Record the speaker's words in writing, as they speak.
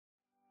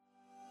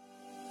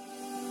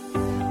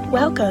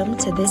Welcome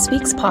to this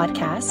week's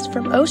podcast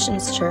from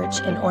Oceans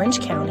Church in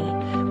Orange County.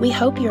 We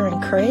hope you're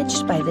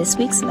encouraged by this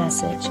week's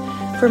message.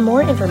 For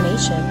more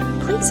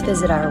information, please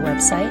visit our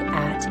website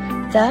at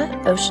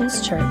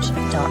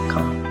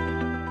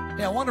theoceanschurch.com.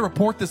 Yeah, I want to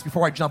report this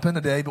before I jump in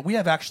today, but we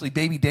have actually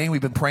baby Dane. We've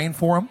been praying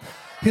for him.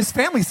 His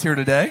family's here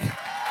today,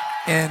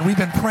 and we've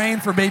been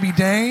praying for baby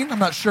Dane. I'm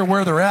not sure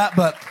where they're at,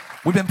 but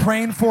we've been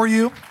praying for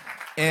you,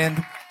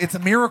 and it's a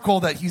miracle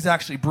that he's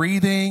actually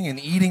breathing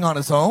and eating on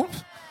his own.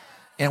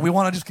 And we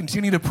want to just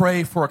continue to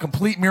pray for a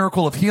complete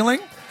miracle of healing,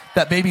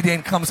 that baby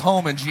Dane comes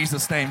home in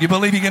Jesus' name. You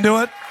believe he can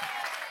do it?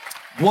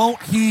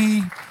 Won't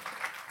he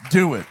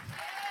do it?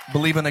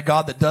 Believe in a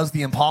God that does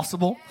the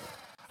impossible.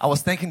 I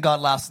was thanking God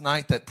last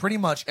night that pretty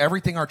much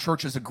everything our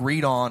church has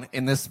agreed on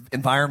in this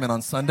environment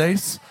on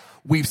Sundays,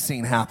 we've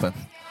seen happen.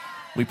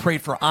 We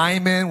prayed for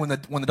Iman when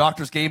the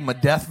doctors gave him a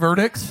death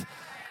verdict,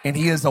 and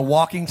he is a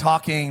walking,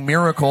 talking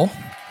miracle.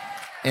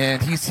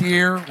 And he's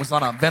here, was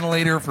on a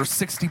ventilator for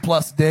 60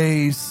 plus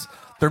days.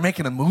 They're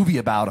making a movie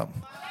about him.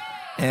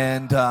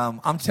 And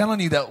I'm telling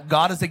you that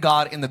God is a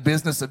God in the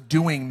business of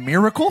doing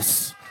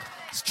miracles.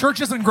 This church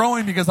isn't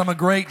growing because I'm a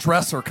great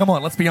dresser. Come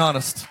on, let's be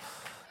honest.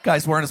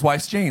 Guy's wearing his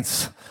wife's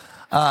jeans.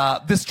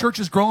 This church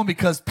is growing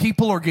because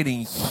people are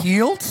getting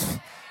healed,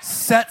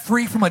 set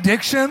free from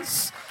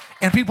addictions,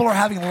 and people are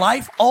having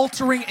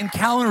life-altering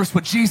encounters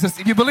with Jesus.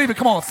 If you believe it,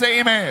 come on,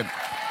 say amen.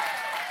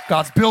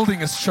 God's building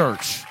his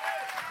church.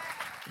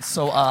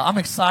 So I'm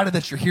excited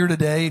that you're here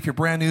today. If you're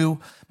brand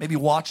new, maybe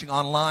watching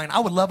online, I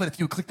would love it if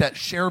you would click that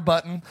share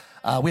button.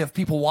 We have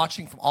people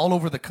watching from all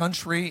over the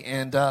country,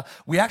 and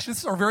this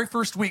is our very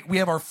first week. We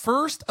have our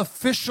first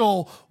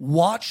official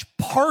watch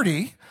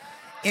party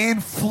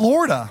in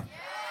Florida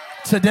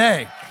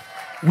today.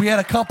 We had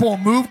a couple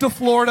move to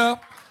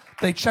Florida.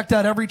 They checked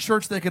out every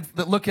church they could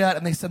look at,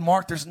 and they said,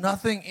 Mark, there's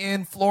nothing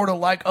in Florida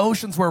like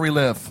Oceans where we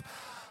live.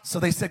 So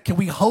they said, can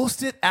we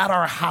host it at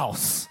our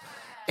house?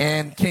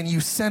 And can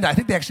you send, I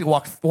think they actually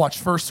watch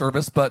first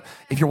service, but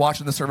if you're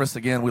watching the service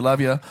again, we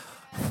love you.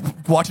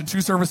 Watching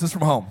two services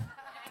from home.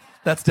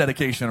 That's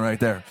dedication right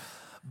there.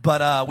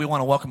 But we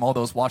want to welcome all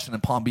those watching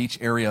in Palm Beach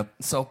area.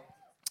 So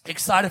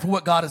excited for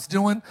what God is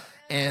doing.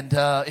 And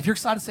if you're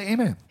excited, say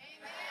amen.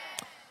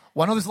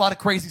 Well, I know there's a lot of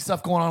crazy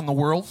stuff going on in the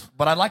world,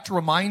 but I'd like to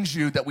remind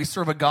you that we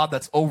serve a God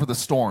that's over the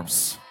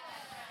storms.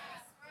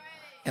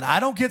 And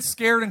I don't get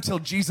scared until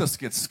Jesus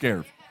gets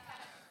scared.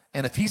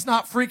 And if he's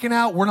not freaking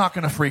out, we're not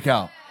going to freak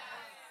out.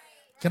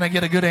 Can I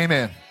get a good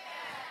amen?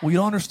 Well, you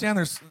don't understand.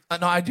 No,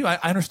 I do. I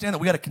understand that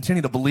we got to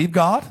continue to believe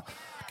God,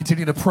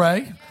 continue to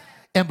pray,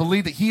 and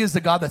believe that he is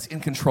the God that's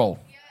in control.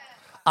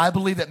 I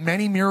believe that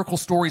many miracle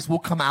stories will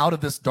come out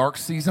of this dark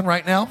season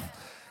right now.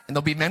 And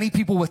there'll be many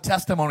people with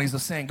testimonies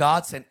of saying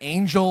God sent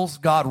angels,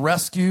 God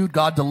rescued,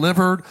 God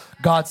delivered,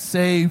 God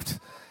saved.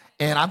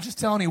 And I'm just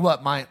telling you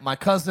what, my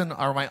cousin,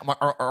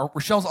 or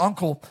Rochelle's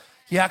uncle,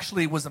 he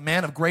actually was a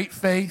man of great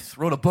faith,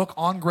 wrote a book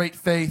on great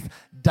faith,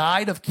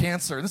 died of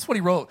cancer. This is what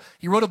he wrote.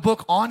 He wrote a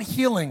book on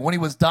healing when he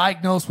was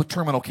diagnosed with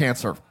terminal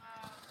cancer.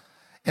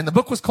 And the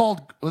book was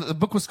called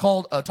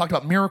talked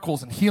about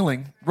miracles and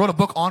healing. Wrote a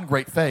book on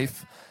great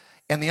faith.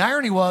 And the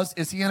irony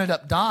is he ended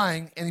up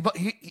dying. And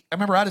I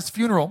remember at his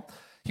funeral,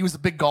 he was a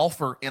big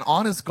golfer. And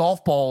on his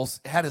golf balls,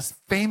 it had his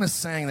famous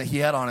saying that he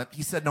had on it.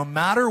 He said, no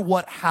matter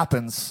what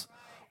happens,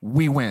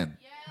 we win.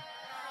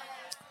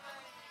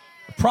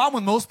 The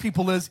problem with most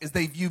people is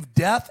they view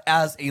death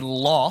as a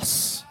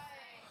loss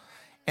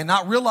and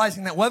not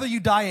realizing that whether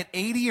you die at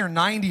 80 or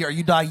 90 or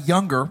you die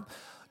younger,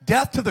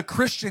 death to the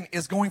Christian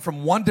is going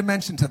from one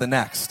dimension to the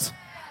next.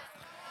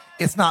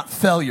 It's not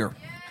failure.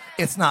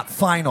 It's not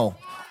final.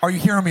 Are you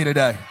hearing me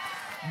today?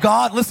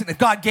 God, listen, if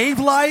God gave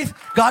life,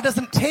 God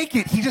doesn't take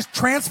it. He just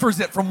transfers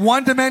it from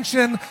one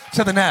dimension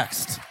to the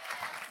next.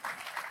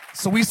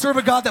 So we serve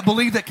a God that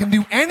believes that can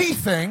do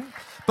anything.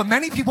 But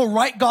many people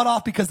write God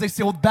off because they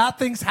say, well, bad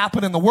things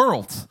happen in the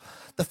world.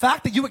 The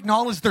fact that you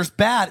acknowledge there's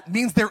bad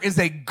means there is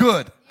a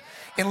good.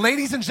 And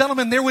ladies and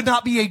gentlemen, there would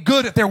not be a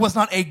good if there was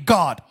not a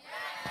God.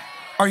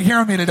 Are you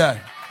hearing me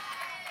today?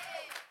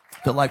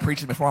 Feel like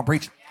preaching before I'm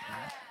preaching?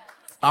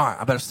 All right,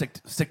 I better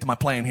stick to my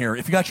plan here.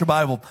 If you got your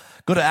Bible,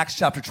 go to Acts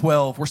chapter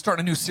 12. We're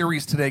starting a new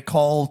series today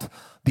called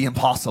The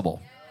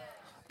Impossible.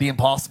 The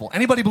Impossible.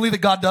 Anybody believe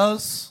that God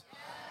does?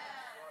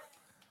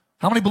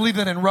 How many believe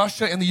that in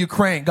Russia and the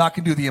Ukraine, God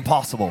can do the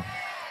impossible?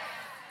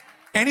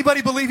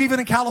 Anybody believe even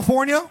in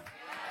California,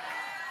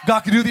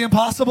 God can do the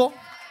impossible?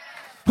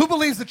 Who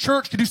believes the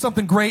church can do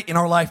something great in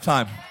our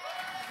lifetime?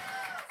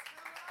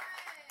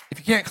 If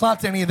you can't clap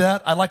to any of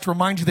that, I'd like to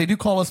remind you they do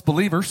call us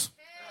believers.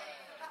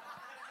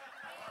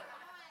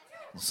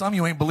 Some of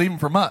you ain't believing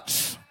for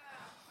much.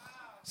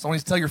 Someone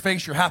needs to tell your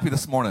face you're happy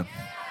this morning.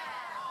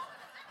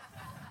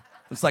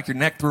 Looks like your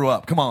neck threw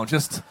up. Come on,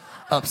 just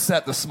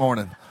upset this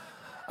morning.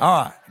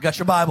 All right, got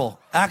your Bible.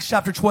 Acts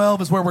chapter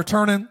 12 is where we're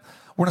turning.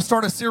 We're going to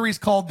start a series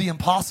called The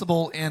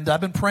Impossible, and I've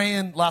been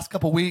praying last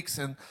couple weeks,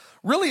 and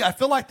really I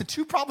feel like the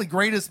two probably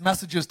greatest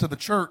messages to the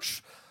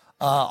church,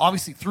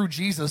 obviously through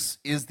Jesus,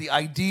 is the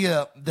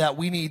idea that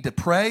we need to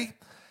pray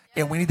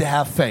and we need to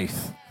have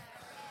faith.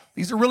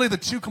 These are really the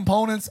two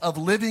components of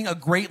living a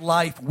great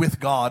life with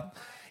God,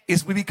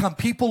 is we become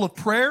people of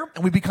prayer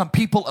and we become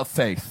people of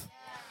faith.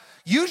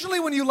 Usually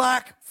when you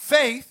lack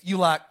faith, you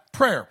lack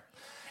prayer.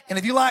 And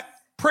if you lack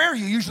prayer,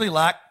 you usually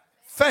lack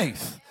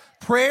faith.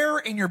 Prayer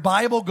and your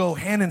Bible go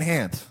hand in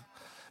hand.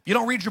 If you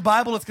don't read your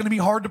Bible, it's going to be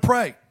hard to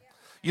pray.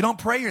 You don't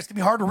pray, it's going to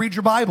be hard to read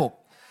your Bible.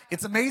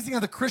 It's amazing how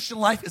the Christian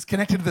life is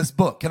connected to this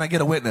book. Can I get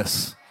a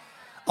witness?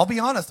 I'll be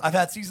honest, I've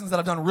had seasons that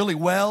I've done really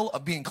well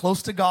of being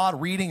close to God,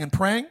 reading and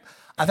praying.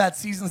 I've had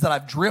seasons that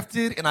I've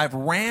drifted and I've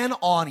ran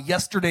on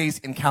yesterday's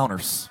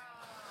encounters.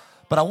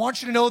 But I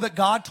want you to know that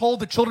God told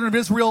the children of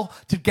Israel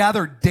to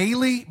gather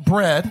daily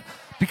bread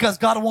because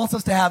God wants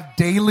us to have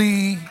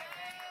daily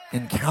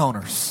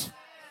encounters.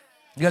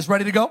 You guys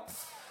ready to go?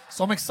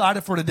 So I'm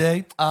excited for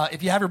today.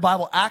 If you have your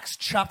Bible, Acts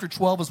chapter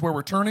 12 is where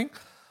we're turning.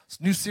 It's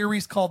a new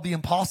series called The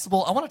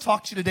Impossible. I want to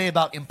talk to you today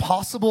about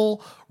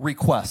impossible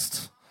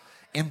requests.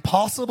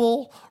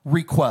 Impossible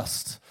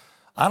request.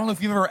 I don't know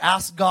if you've ever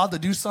asked God to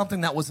do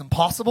something that was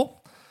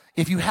impossible.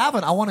 If you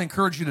haven't, I want to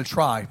encourage you to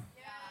try.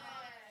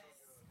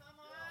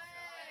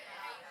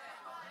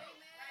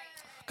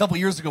 A couple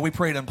years ago, we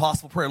prayed an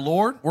impossible prayer.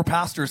 Lord, we're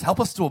pastors. Help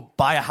us to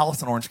buy a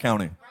house in Orange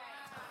County.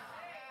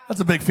 That's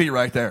a big feat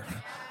right there.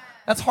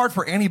 That's hard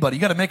for anybody.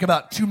 You got to make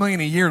about $2 million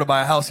a year to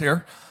buy a house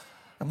here.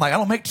 I'm like, I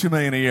don't make $2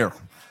 million a year.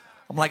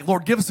 I'm like,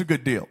 Lord, give us a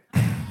good deal.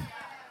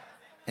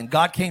 And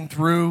God came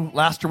through.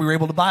 Last year, we were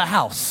able to buy a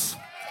house.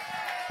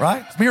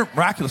 Right? It's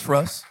miraculous for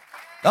us.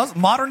 That was a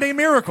modern day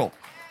miracle.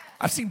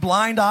 I've seen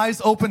blind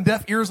eyes open,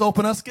 deaf ears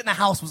open. Us getting a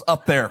house was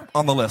up there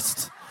on the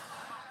list.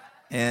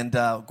 And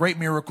great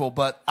miracle.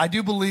 But I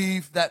do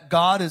believe that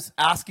God is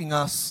asking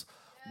us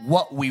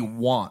what we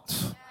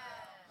want.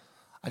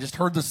 I just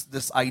heard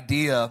this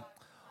idea.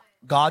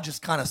 God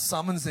just kind of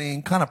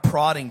summoning, kind of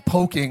prodding,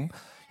 poking.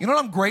 You know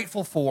what I'm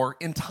grateful for?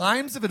 In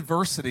times of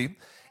adversity,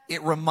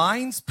 it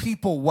reminds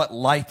people what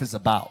life is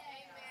about.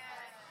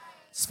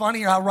 It's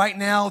funny how right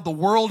now the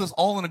world is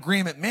all in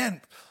agreement. Man,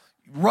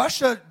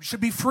 Russia should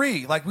be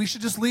free. Like, we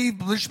should just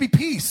leave. There should be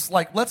peace.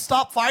 Like, let's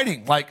stop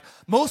fighting. Like,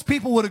 most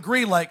people would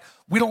agree, like,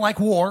 we don't like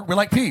war. We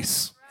like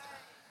peace.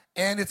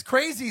 And it's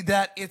crazy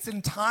that it's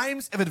in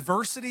times of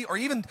adversity or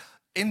even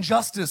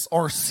injustice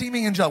or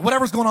seeming injustice,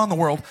 whatever's going on in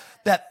the world,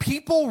 that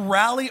people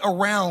rally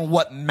around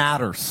what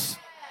matters.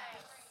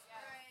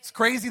 It's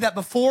crazy that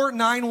before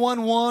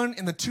 9/11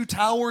 and the two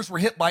towers were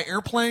hit by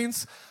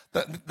airplanes,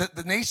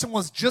 the nation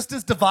was just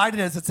as divided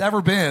as it's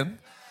ever been.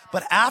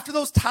 But after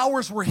those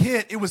towers were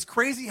hit, it was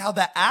crazy how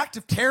that act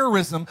of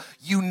terrorism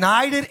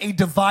united a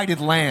divided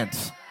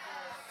land.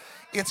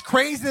 It's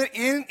crazy that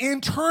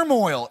in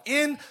turmoil,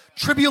 in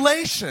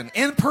tribulation,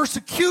 in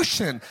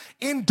persecution,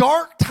 in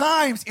dark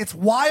times, it's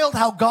wild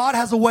how God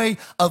has a way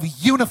of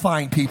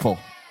unifying people.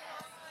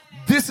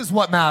 This is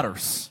what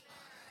matters.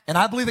 And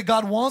I believe that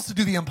God wants to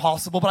do the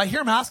impossible, but I hear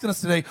him asking us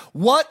today,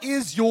 what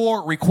is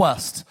your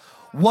request?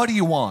 What do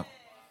you want?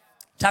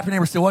 Tap your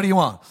neighbor and say, what do you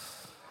want?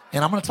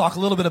 And I'm going to talk a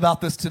little bit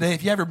about this today.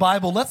 If you have your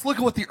Bible, let's look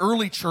at what the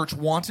early church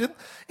wanted.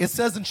 It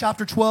says in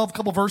chapter 12, a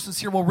couple verses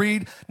here we'll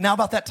read. Now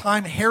about that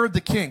time, Herod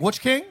the king.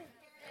 Which king?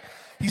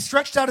 He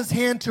stretched out his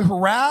hand to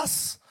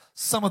harass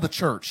some of the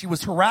church. He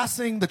was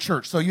harassing the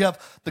church. So you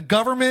have the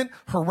government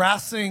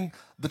harassing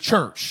the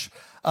church.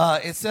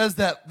 It says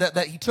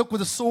that he took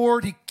with a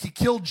sword. He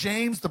killed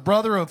James, the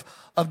brother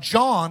of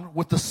John,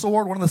 with the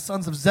sword, one of the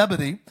sons of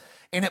Zebedee.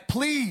 And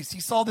he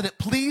saw that it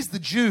pleased the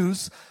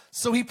Jews.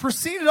 So he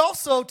proceeded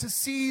also to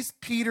seize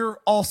Peter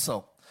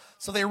also.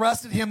 So they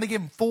arrested him. They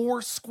gave him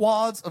 4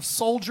 squads of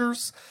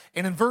soldiers.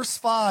 And in verse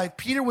 5,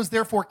 Peter was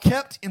therefore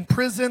kept in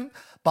prison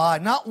by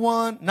not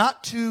 1,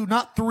 not 2,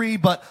 not 3,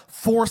 but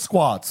 4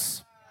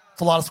 squads.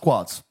 It's a lot of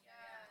squads.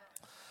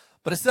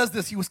 But it says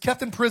this, he was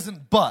kept in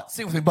prison, but,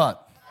 say it with me,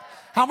 but.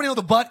 How many know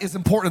the but is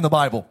important in the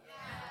Bible?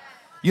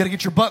 You got to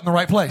get your butt in the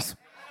right place.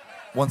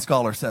 One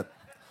scholar said.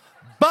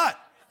 But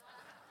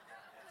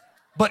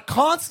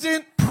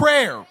constant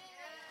prayer.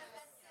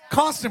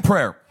 Constant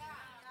prayer.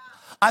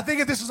 I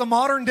think if this was a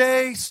modern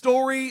day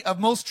story of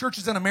most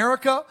churches in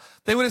America,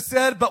 they would have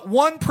said, but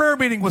one prayer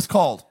meeting was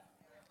called.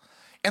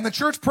 And the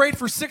church prayed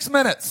for 6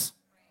 minutes.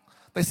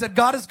 They said,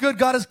 God is good,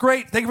 God is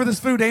great. Thank you for this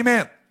food,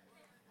 amen.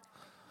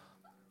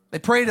 They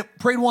prayed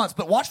once,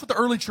 but watch what the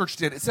early church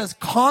did. It says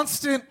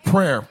constant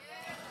prayer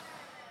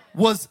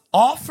was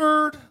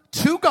offered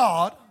to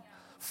God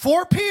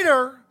for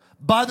Peter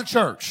by the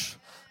church.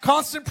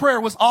 Constant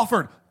prayer was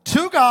offered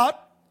to God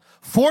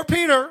for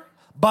Peter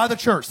by the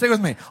church. Stay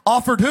with me.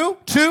 Offered who?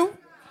 To?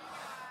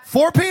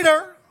 For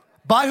Peter.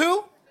 By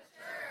who?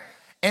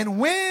 And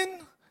when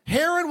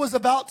Herod was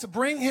about to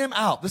bring him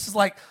out, this is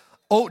like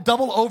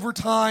double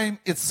overtime.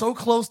 It's so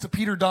close to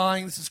Peter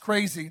dying. This is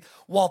crazy.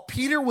 While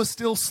Peter was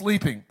still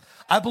sleeping,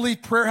 I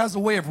believe prayer has a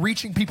way of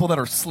reaching people that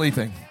are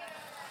sleeping.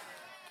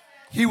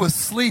 He was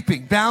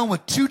sleeping, bound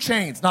with 2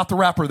 chains, not the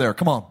rapper there.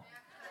 Come on.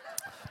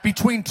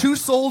 Between 2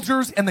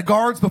 soldiers and the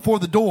guards before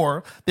the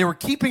door, they were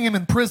keeping him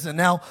in prison.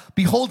 Now,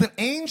 behold, an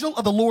angel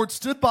of the Lord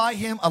stood by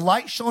him. A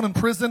light shone in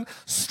prison,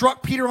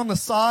 struck Peter on the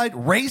side,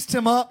 raised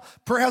him up.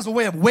 Prayer has a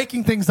way of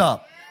waking things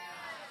up.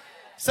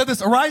 Said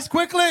this, arise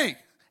quickly.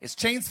 His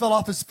chains fell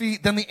off his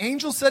feet. Then the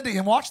angel said to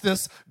him, watch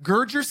this,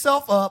 gird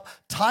yourself up,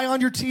 tie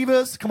on your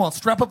tevas. Come on,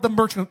 strap up them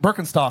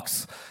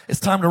Birkenstocks. It's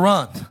time to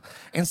run.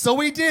 And so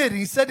he did. And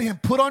he said to him,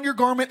 put on your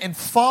garment and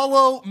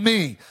follow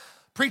me.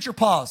 Preacher,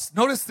 pause.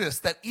 Notice this,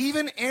 that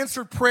even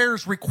answered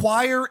prayers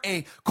require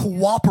a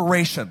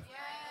cooperation.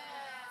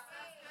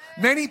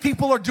 Many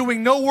people are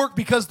doing no work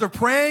because they're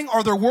praying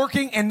or they're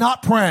working and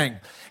not praying.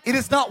 It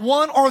is not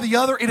one or the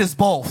other. It is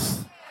both.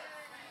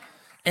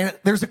 And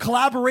there's a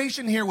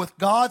collaboration here with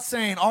God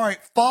saying, all right,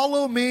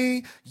 follow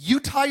me.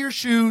 You tie your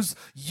shoes.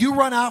 You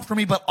run after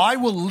me, but I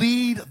will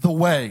lead the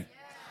way.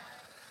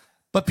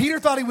 But Peter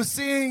thought he was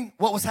seeing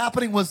what was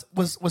happening was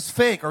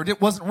fake, or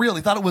it wasn't real.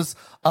 He thought it was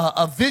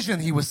a vision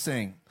he was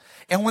seeing.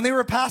 And when they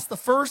were past the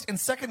first and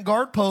second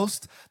guard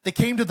post, they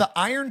came to the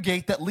iron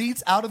gate that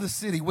leads out of the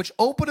city, which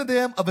opened to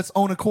them of its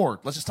own accord.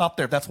 Let's just stop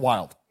there. That's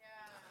wild.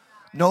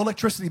 No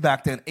electricity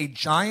back then. A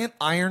giant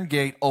iron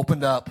gate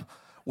opened up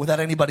without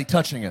anybody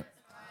touching it.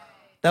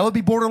 That would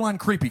be borderline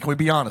creepy, can we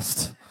be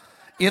honest?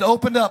 It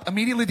opened up.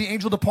 Immediately the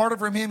angel departed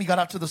from him. He got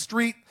out to the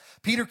street.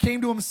 Peter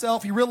came to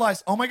himself. He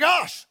realized, oh my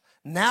gosh,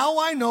 now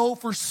I know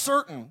for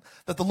certain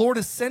that the Lord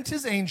has sent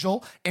his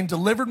angel and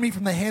delivered me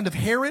from the hand of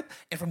Herod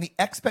and from the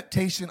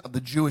expectation of the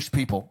Jewish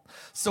people.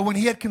 So when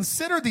he had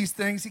considered these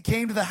things, he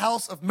came to the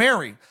house of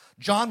Mary,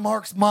 John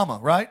Mark's mama,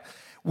 right?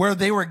 Where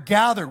they were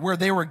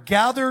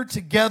gathered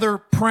together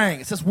praying.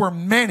 It says we're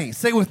many.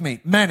 Say it with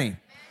me, many.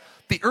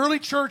 The early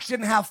church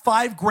didn't have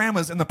 5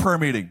 grandmas in the prayer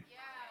meeting.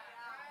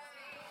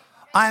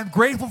 I am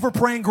grateful for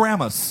praying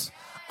grandmas.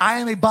 I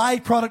am a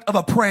byproduct of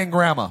a praying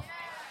grandma.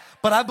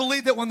 But I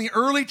believe that when the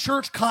early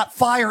church caught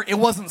fire, it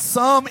wasn't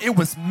some, it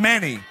was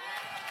many.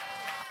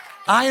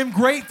 I am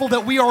grateful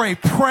that we are a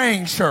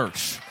praying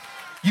church.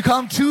 You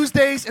come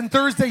Tuesdays and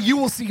Thursdays, you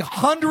will see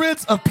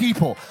hundreds of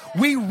people.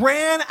 We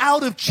ran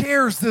out of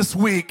chairs this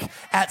week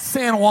at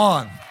San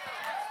Juan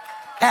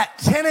at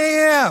 10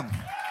 a.m.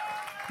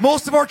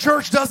 Most of our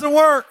church doesn't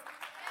work.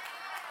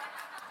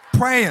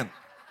 Praying.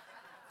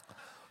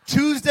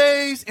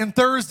 Tuesdays and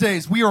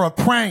Thursdays, we are a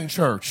praying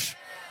church.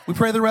 We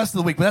pray the rest of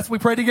the week, but that's what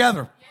we pray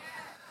together.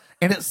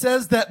 And it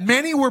says that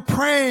many were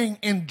praying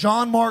in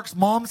John Mark's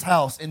mom's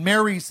house, in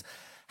Mary's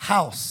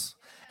house.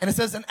 And it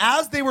says, and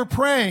as they were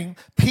praying,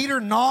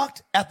 Peter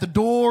knocked at the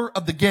door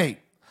of the gate.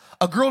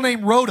 A girl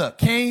named Rhoda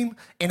came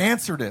and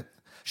answered it.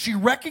 She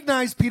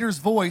recognized Peter's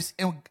voice,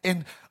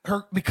 and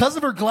because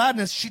of her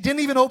gladness, she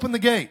didn't even open the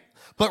gate,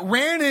 but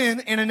ran in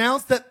and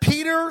announced that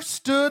Peter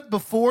stood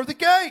before the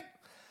gate.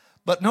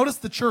 But notice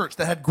the church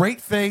that had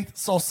great faith,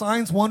 saw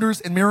signs, wonders,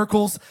 and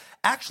miracles,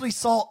 actually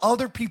saw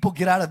other people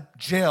get out of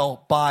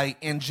jail by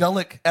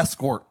angelic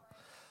escort.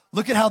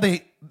 Look at how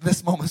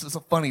this moment is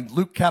funny.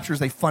 Luke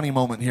captures a funny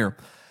moment here.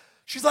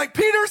 She's like,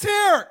 Peter's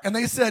here. And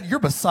they said, you're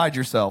beside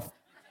yourself.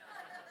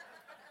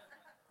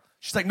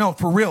 She's like, no,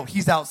 for real,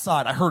 he's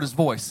outside. I heard his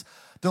voice.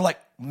 They're like,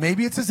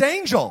 maybe it's his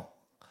angel.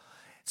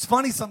 It's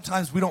funny,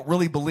 sometimes we don't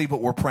really believe what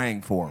we're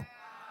praying for.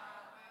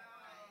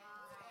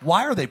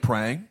 Why are they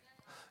praying?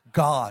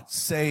 God,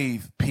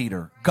 save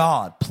Peter.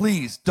 God,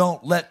 please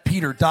don't let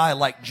Peter die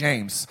like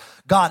James.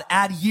 God,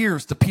 add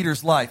years to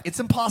Peter's life. It's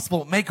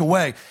impossible to make a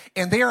way.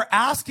 And they are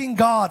asking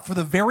God for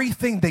the very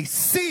thing they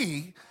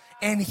see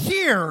and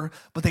hear,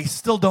 but they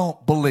still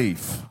don't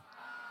believe.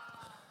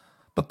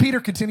 But Peter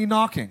continued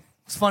knocking.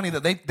 It's funny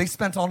that they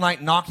spent all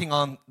night knocking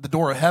on the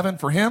door of heaven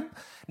for him.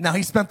 Now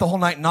he spent the whole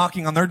night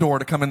knocking on their door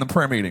to come in the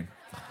prayer meeting.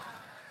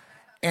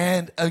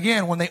 And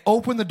again, when they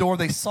opened the door,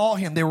 they saw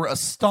him. They were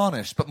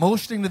astonished. But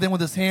motioning to them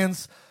with his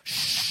hands,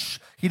 shh,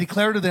 he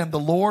declared to them, the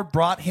Lord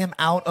brought him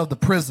out of the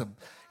prison.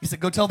 He said,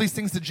 go tell these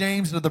things to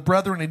James and to the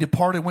brethren. And he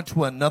departed, went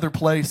to another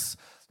place.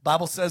 The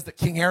Bible says that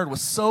King Herod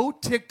was so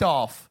ticked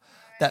off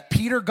that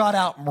Peter got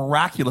out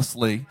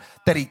miraculously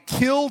that he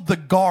killed the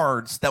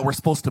guards that were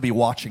supposed to be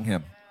watching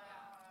him.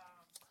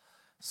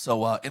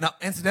 So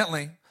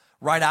incidentally,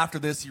 right after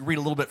this, you read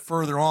a little bit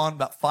further on,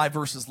 about 5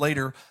 verses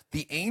later,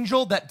 the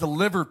angel that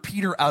delivered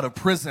Peter out of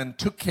prison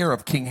took care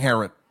of King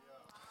Herod.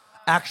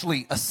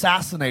 Actually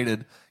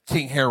assassinated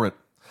King Herod.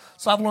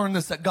 So I've learned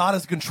this, that God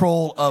is in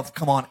control of,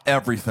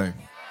 everything.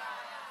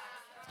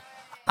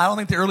 I don't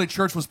think the early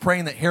church was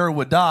praying that Herod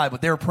would die,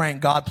 but they were praying,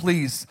 God,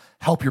 please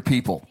help your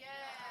people.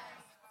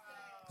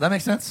 Does that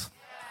make sense?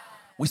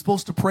 We're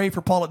supposed to pray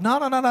for Paul. No.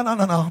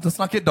 Let's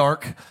not get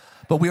dark.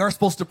 But we are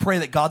supposed to pray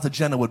that God's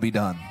agenda would be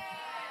done.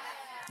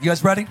 You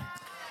guys ready?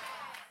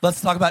 Let's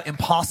talk about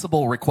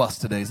impossible requests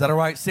today. Is that all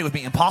right? Say it with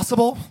me.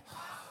 Impossible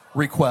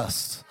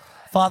requests.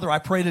 Father, I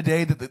pray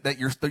today that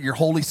your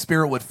Holy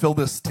Spirit would fill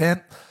this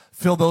tent,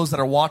 fill those that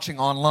are watching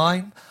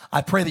online.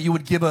 I pray that you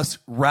would give us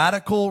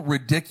radical,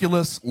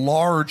 ridiculous,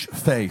 large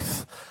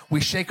faith.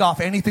 We shake off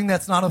anything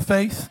that's not of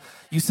faith.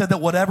 You said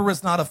that whatever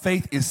is not of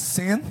faith is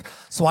sin.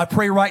 So I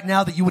pray right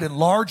now that you would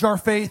enlarge our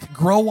faith,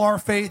 grow our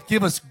faith,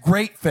 give us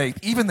great faith,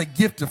 even the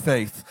gift of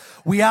faith.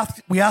 We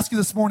ask you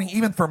this morning,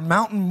 even for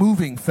mountain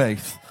moving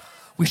faith.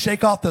 We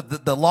shake off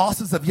the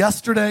losses of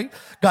yesterday,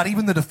 God,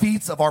 even the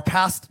defeats of our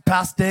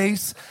past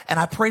days. And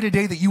I pray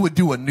today that you would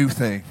do a new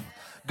thing.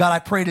 God, I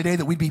pray today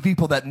that we'd be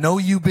people that know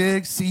you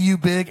big, see you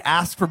big,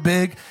 ask for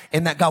big,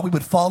 and that, God, we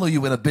would follow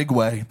you in a big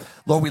way.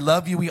 Lord, we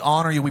love you. We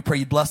honor you. We pray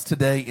you bless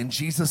today. In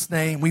Jesus'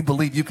 name, we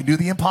believe you can do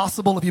the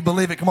impossible. If you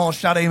believe it, come on,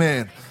 shout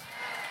amen.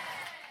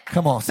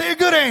 Come on, say a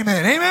good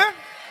amen. Amen. I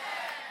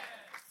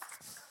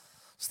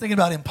was thinking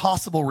about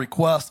impossible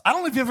requests. I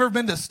don't know if you've ever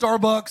been to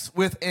Starbucks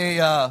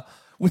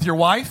with your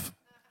wife.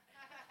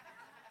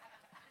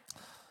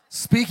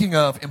 Speaking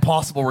of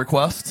impossible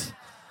requests,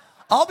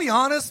 I'll be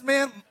honest,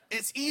 man,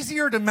 it's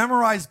easier to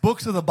memorize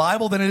books of the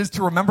Bible than it is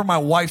to remember my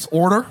wife's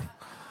order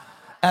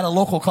at a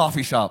local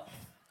coffee shop.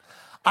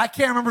 I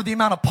can't remember the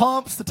amount of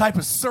pumps, the type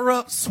of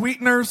syrup,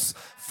 sweeteners,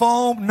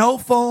 foam, no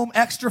foam,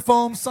 extra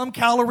foam, some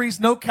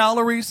calories, no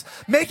calories.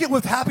 Make it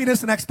with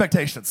happiness and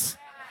expectations.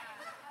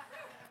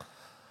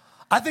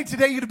 I think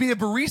today to be a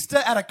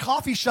barista at a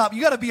coffee shop,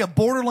 you got to be a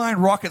borderline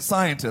rocket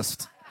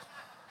scientist.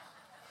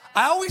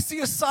 I always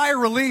see a sigh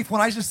of relief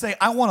when I just say,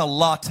 I want a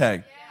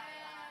latte.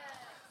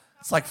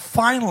 It's like,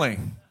 finally,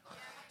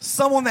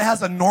 someone that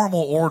has a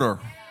normal order.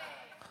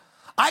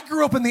 I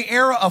grew up in the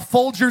era of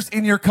Folgers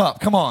in your cup.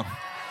 Come on.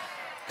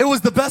 It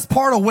was the best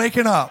part of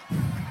waking up.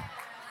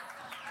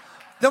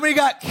 Then we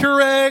got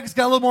Keurigs,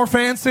 got a little more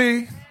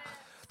fancy.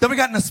 Then we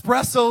got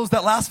Nespressos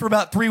that last for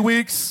about 3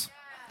 weeks.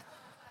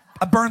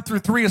 I burned through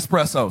 3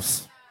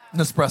 Nespressos.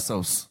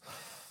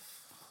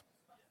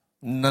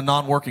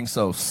 Non-working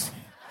sauce.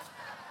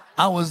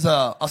 I was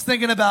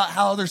thinking about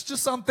how there's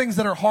just some things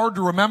that are hard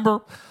to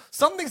remember,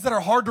 some things that are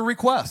hard to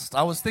request.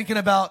 I was thinking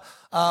about,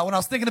 when I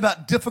was thinking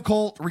about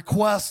difficult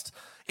requests,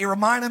 it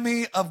reminded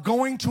me of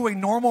going to a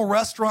normal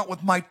restaurant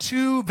with my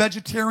 2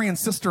 vegetarian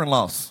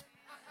sister-in-laws.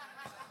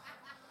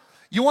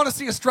 You want to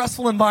see a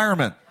stressful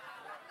environment?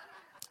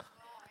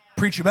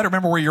 Preach, you better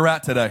remember where you're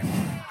at today.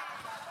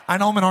 I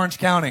know I'm in Orange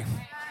County,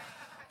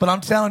 but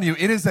I'm telling you,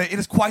 it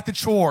is quite the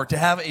chore to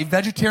have a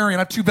vegetarian.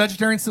 I have 2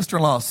 vegetarian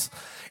sister-in-laws.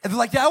 And they're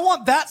like, yeah, I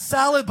want that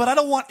salad, but I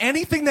don't want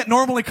anything that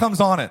normally comes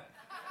on it.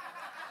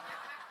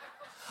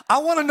 I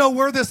want to know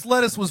where this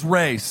lettuce was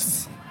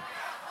raised.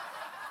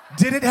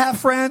 Did it have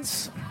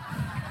friends?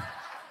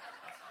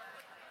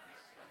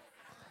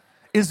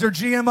 Is there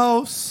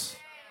GMOs?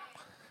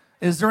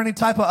 Is there any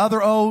type of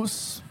other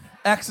O's,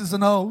 X's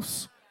and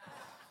O's?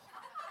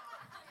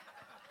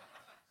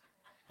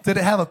 Did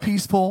it have a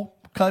peaceful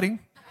cutting?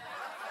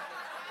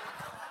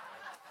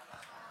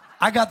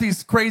 I got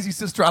these crazy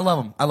I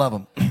love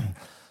them.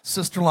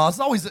 Sister-in-law.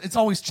 It's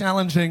always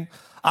challenging.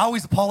 I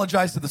always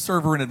apologize to the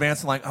server in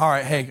advance. I'm like, all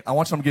right, hey, I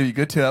want them to give you a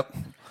good tip.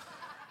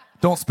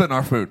 Don't spit in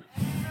our food.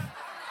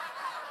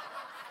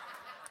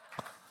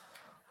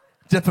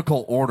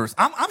 Difficult orders.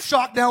 I'm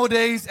shocked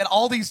nowadays at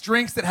all these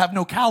drinks that have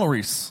no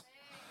calories.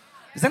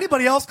 Is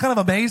anybody else kind of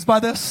amazed by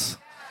this?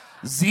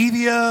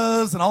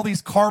 Zevias and all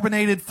these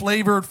carbonated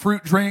flavored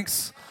fruit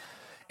drinks.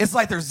 It's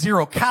like there's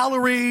 0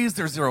 calories,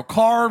 there's 0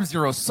 carbs,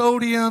 0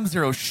 sodium,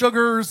 0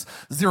 sugars,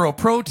 0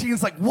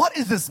 proteins. Like, what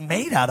is this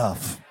made out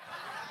of?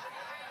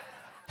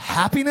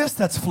 Happiness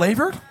that's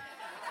flavored?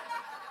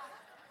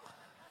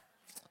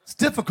 It's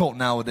difficult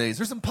nowadays.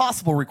 There's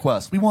impossible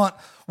requests. We want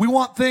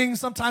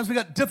things. Sometimes we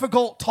got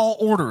difficult, tall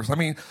orders. I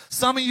mean,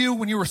 some of you,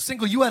 when you were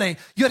single, you had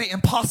an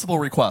impossible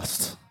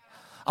request.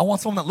 I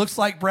want someone that looks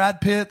like Brad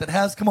Pitt, that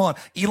has, come on,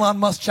 Elon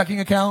Musk checking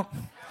account.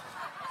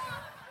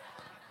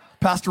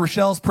 Pastor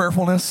Rochelle's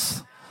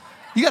prayerfulness.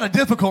 You got a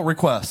difficult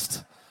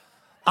request.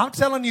 I'm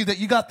telling you that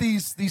you got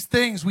these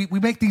things. We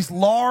make these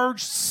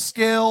large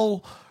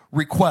scale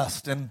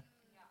requests. And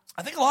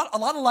I think a lot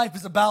of life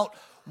is about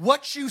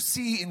what you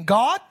see in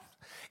God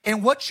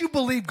and what you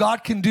believe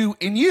God can do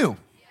in you.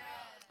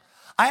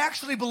 I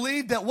actually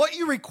believe that what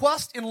you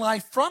request in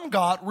life from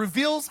God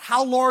reveals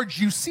how large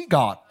you see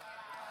God.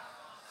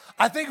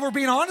 I think if we're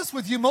being honest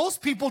with you,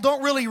 most people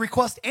don't really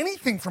request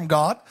anything from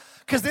God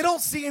because they don't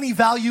see any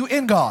value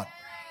in God.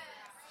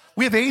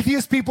 We have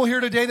atheist people here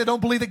today that don't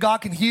believe that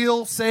God can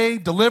heal,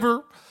 save,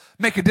 deliver,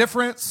 make a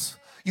difference.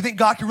 You think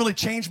God can really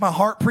change my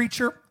heart,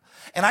 preacher?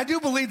 And I do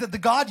believe that the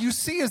God you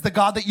see is the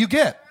God that you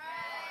get.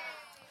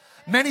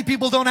 Many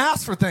people don't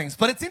ask for things,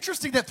 but it's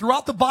interesting that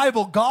throughout the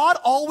Bible, God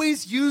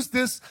always used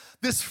this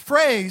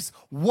phrase,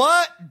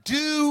 what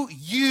do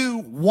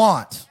you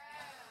want?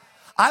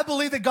 I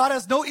believe that God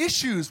has no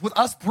issues with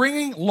us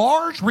bringing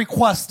large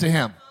requests to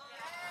him.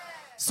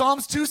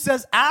 Psalms 2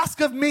 says,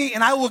 ask of me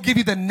and I will give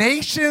you the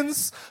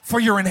nations for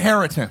your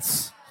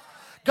inheritance.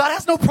 God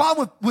has no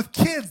problem with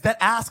kids that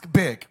ask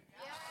big.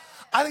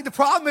 I think the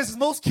problem is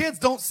most kids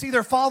don't see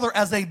their father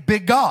as a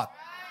big God.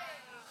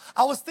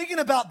 I was thinking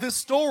about this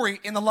story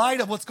in the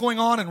light of what's going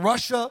on in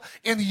Russia,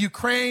 in the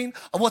Ukraine,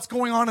 of what's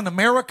going on in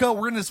America.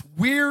 We're in this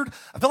weird,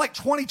 I feel like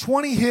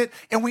 2020 hit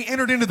and we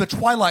entered into the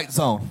twilight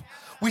zone.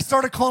 We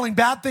started calling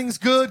bad things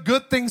good,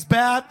 good things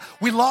bad.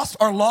 We lost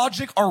our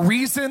logic, our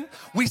reason.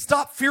 We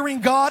stopped fearing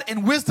God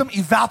and wisdom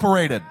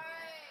evaporated.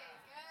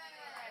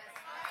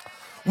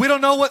 We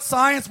don't know what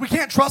we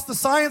can't trust the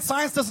science.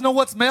 Science doesn't know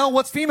what's male,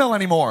 what's female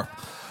anymore.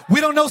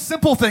 We don't know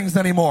simple things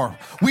anymore.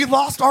 We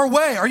lost our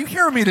way. Are you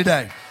hearing me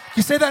today?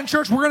 You say that in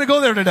church, we're going to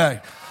go there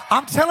today.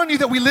 I'm telling you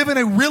that we live in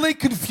a really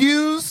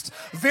confused,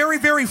 very,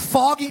 very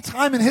foggy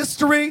time in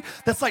history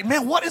that's like,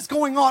 man, what is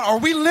going on? Are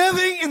we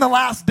living in the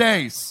last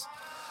days?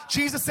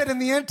 Jesus said in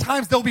the end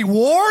times there'll be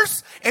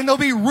wars and there'll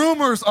be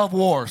rumors of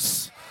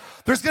wars.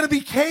 There's going to be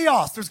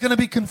chaos. There's going to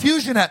be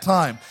confusion at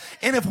time.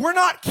 And if we're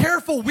not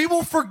careful, we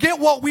will forget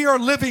what we are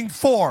living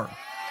for.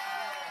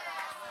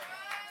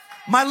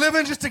 Am I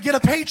living just to get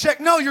a paycheck?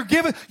 No, you're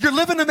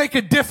living to make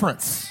a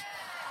difference.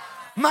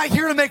 I'm not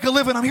here to make a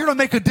living. I'm here to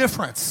make a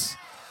difference.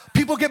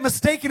 People get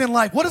mistaken in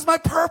life. What is my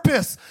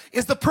purpose?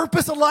 Is the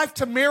purpose of life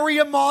to marry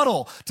a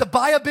model, to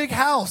buy a big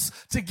house,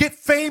 to get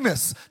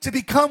famous, to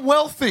become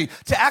wealthy,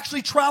 to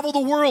actually travel the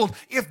world?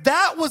 If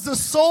that was the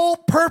sole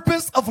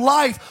purpose of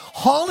life,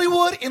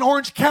 Hollywood in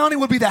Orange County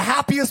would be the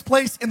happiest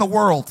place in the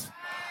world.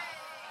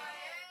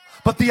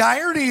 But the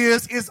irony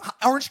is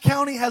Orange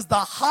County has the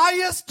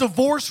highest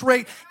divorce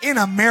rate in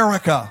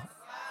America.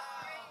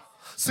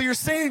 So you're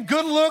saying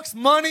good looks,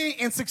 money,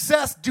 and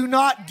success do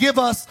not give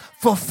us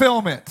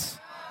fulfillment.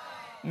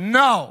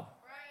 No.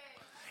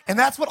 And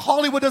that's what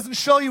Hollywood doesn't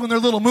show you in their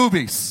little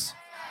movies.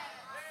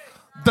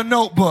 The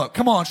Notebook.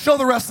 Come on, show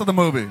the rest of the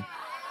movie.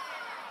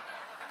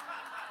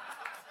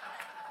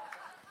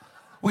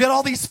 We got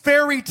all these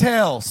fairy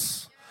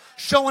tales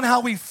showing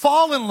how we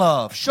fall in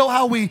love, show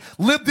how we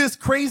live this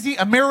crazy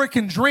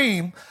American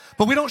dream,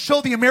 but we don't show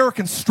the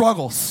American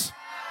struggles.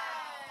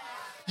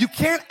 You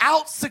can't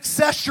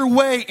out-success your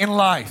way in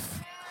life.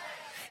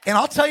 And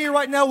I'll tell you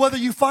right now, whether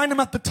you find them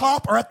at the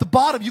top or at the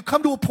bottom, you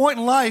come to a point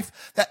in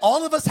life that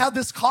all of us have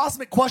this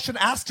cosmic question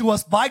asked to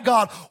us by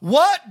God.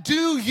 What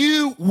do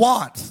you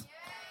want?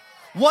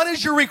 What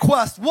is your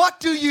request? What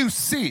do you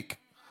seek?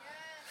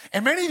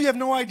 And many of you have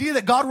no idea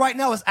that God right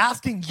now is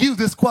asking you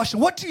this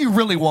question. What do you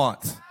really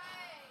want?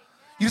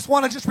 You just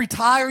want to just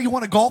retire? You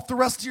want to golf the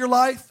rest of your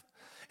life?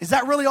 Is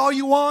that really all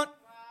you want?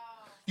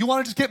 You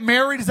want to just get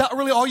married? Is that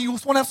really all you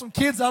just want to have some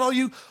kids? Is that all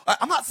you?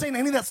 I'm not saying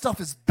any of that stuff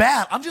is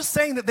bad. I'm just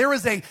saying that there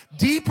is a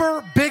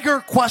deeper, bigger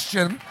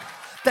question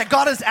that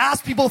God has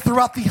asked people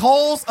throughout the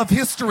halls of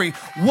history.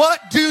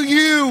 What's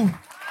your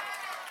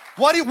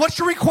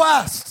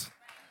request?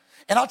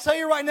 And I'll tell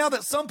you right now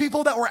that some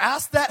people that were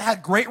asked that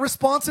had great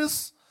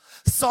responses.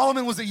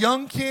 Solomon was a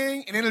young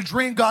king, and in a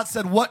dream, God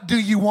said, what do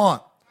you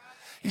want?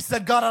 He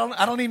said, God,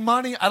 I don't need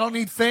money. I don't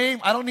need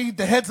fame. I don't need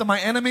the heads of my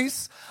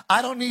enemies.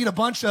 I don't need a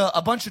bunch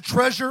of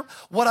treasure.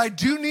 What I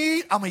do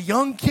need, I'm a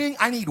young king.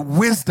 I need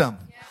wisdom.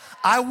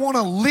 I want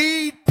to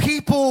lead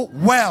people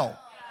well.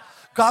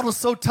 God was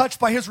so touched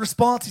by his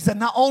response. He said,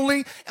 not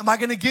only am I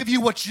going to give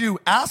you what you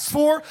asked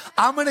for,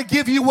 I'm going to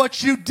give you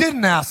what you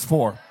didn't ask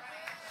for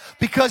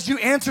because you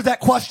answered that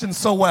question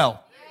so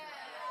well.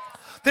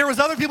 There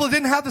was other people that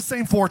didn't have the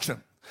same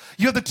fortune.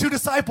 You have the two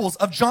disciples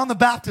of John the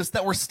Baptist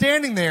that were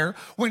standing there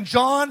when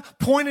John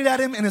pointed at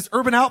him in his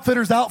Urban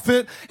Outfitters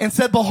outfit and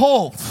said,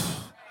 behold,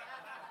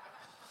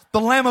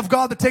 the Lamb of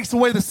God that takes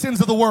away the sins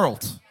of the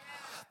world.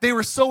 They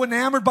were so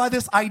enamored by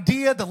this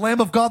idea, the Lamb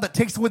of God that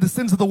takes away the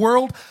sins of the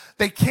world.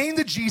 They came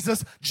to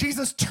Jesus.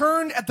 Jesus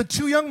turned at the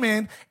two young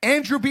men,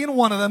 Andrew being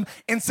one of them,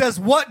 and says,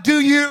 what do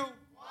you want?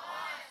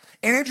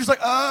 And Andrew's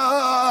like,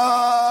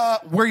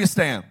 where you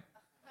stand?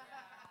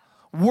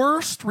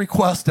 Worst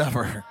request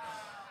ever.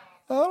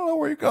 I don't know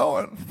where you're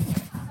going.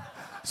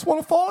 Just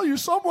want to follow you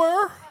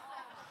somewhere.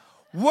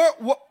 Where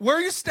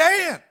are you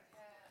staying?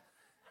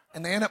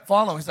 And they end up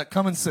following. He's like,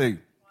 come and see.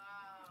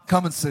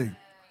 Come and see.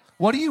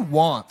 What do you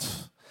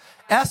want?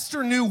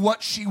 Esther knew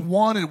what she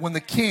wanted when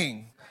the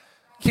King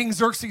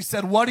Xerxes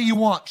said, what do you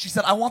want? She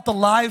said, I want the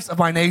lives of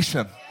my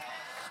nation.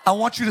 I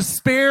want you to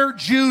spare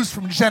Jews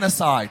from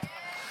genocide.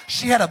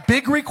 She had a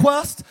big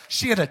request.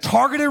 She had a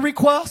targeted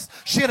request.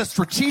 She had a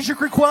strategic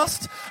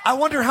request. I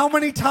wonder how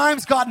many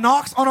times God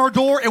knocks on our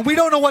door and we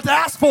don't know what to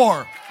ask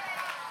for.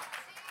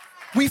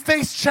 We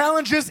face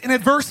challenges and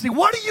adversity.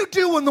 What do you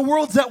do when the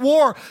world's at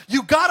war?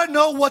 You got to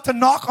know what to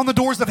knock on the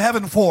doors of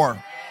heaven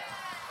for.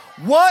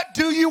 What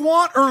do you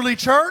want, early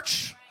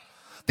church?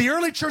 The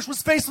early church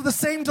was faced with the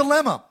same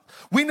dilemma.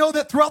 We know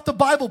that throughout the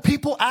Bible,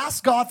 people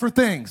ask God for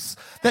things.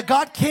 That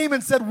God came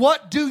and said,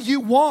 what do you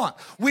want?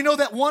 We know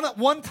that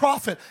one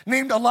prophet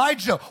named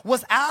Elijah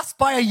was asked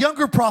by a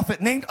younger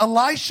prophet named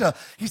Elisha.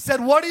 He said,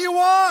 what do you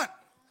want?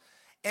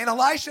 And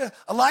Elisha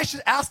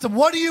asked him,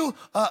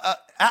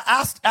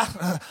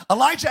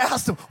 Elijah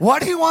asked him,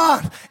 what do you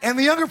want? And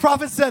the younger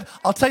prophet said,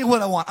 I'll tell you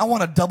what I want. I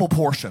want a double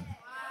portion.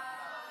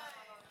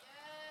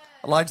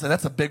 Elijah said,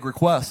 that's a big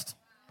request.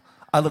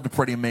 I lived a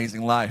pretty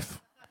amazing life.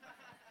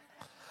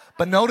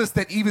 But notice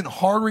that even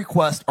hard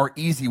requests are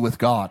easy with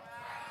God.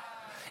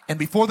 And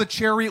before the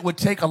chariot would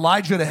take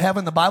Elijah to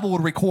heaven, the Bible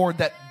would record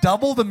that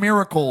double the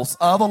miracles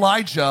of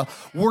Elijah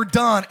were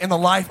done in the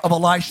life of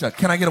Elisha.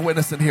 Can I get a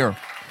witness in here?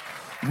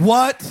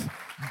 What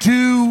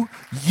do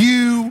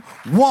you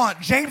want?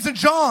 James and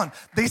John,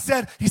 he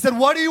said,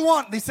 what do you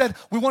want? They said,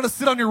 we want to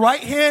sit on your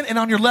right hand and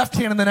on your left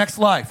hand in the next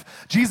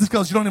life. Jesus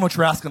goes, you don't know what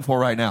you're asking for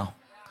right now.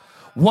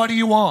 What do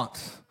you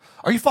want?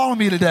 Are you following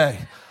me today?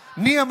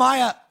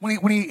 Nehemiah,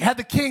 when he had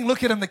the king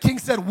look at him, the king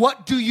said,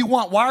 "What do you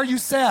want? Why are you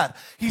sad?"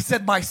 He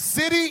said, "My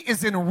city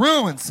is in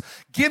ruins.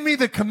 Give me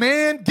the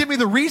command, give me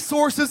the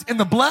resources and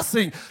the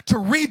blessing to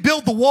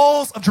rebuild the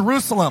walls of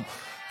Jerusalem."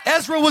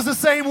 Ezra was the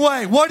same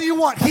way. What do you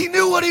want? He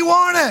knew what he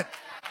wanted.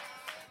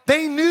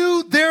 They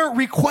knew their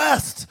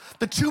request.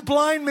 The two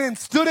blind men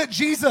stood at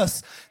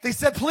Jesus. They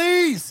said,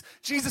 "Please."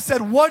 Jesus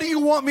said, "What do you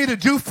want me to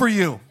do for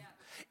you?"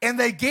 And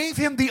they gave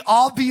him the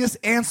obvious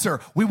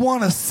answer. "We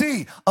want to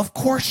see." "Of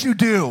course you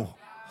do."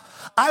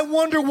 I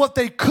wonder what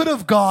they could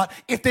have got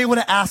if they would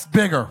have asked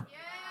bigger.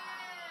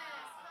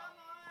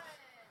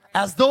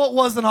 As though it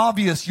wasn't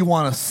obvious, you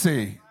want to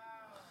see.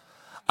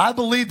 I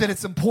believe that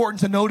it's important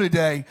to know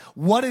today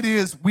what it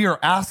is we are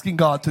asking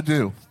God to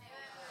do.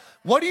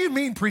 What do you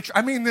mean, preacher?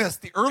 I mean this.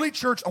 The early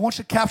church, I want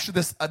you to capture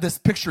this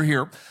picture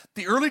here.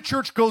 The early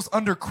church goes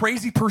under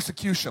crazy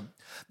persecution.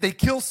 They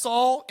kill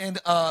Saul and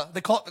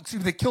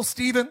they kill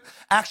Stephen.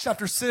 Acts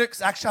chapter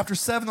 6, Acts chapter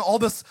 7, all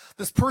this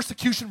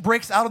persecution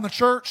breaks out in the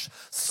church.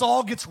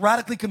 Saul gets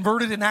radically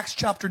converted in Acts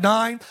chapter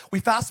 9. We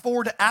fast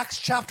forward to Acts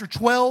chapter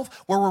 12,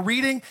 where we're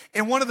reading,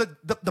 and one of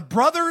the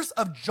brothers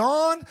of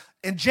John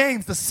and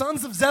James, the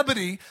sons of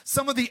Zebedee,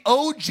 some of the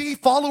OG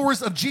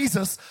followers of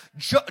Jesus,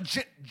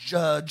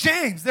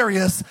 James, there he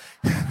is.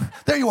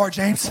 There you are,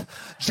 James.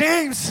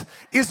 James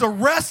is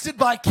arrested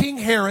by King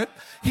Herod.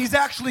 He's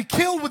actually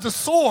killed with a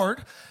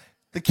sword.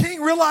 The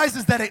king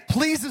realizes that it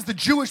pleases the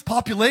Jewish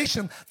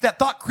population that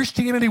thought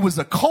Christianity was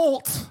a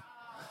cult.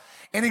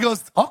 And he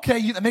goes,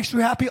 "Okay, that makes you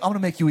happy? I'm going to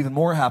make you even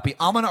more happy.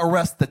 I'm going to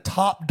arrest the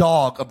top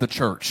dog of the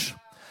church."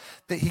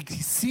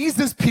 He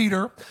seizes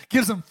Peter,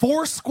 gives him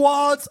 4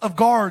 squads of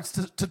guards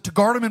to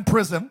guard him in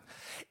prison,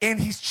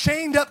 and he's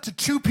chained up to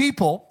 2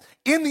 people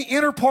in the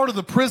inner part of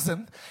the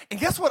prison.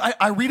 And guess what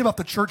I read about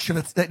the church here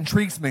that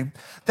intrigues me?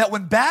 That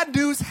when bad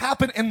news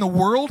happened in the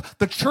world,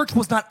 the church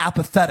was not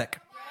apathetic.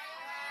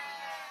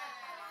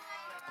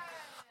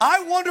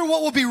 I wonder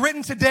what will be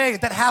written today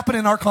that happened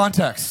in our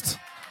context.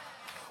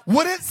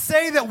 Would it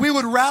say that we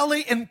would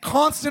rally in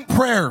constant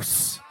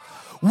prayers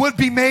would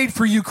be made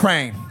for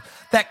Ukraine?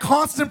 That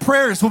constant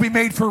prayers will be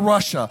made for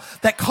Russia.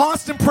 That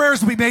constant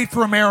prayers will be made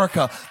for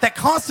America. That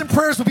constant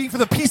prayers will be for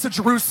the peace of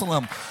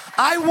Jerusalem.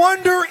 I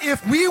wonder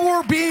if we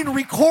were being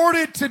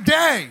recorded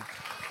today,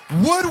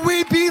 would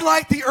we be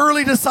like the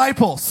early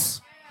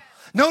disciples?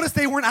 Notice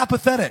they weren't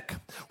apathetic.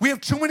 We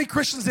have too many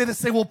Christians today that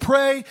say, "Well,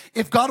 pray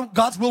if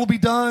God's will be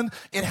done.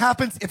 It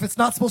happens. If it's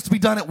not supposed to be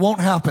done, it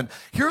won't happen."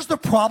 Here's the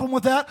problem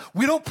with that.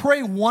 We don't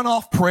pray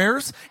one-off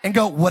prayers and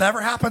go,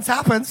 "Whatever happens,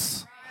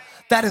 happens."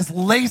 That is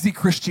lazy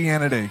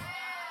Christianity.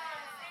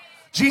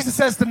 Jesus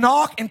says to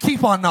knock and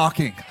keep on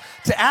knocking,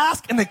 to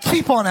ask and to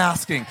keep on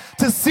asking,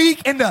 to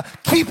seek and to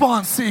keep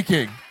on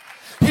seeking.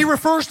 He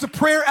refers to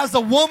prayer as a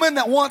woman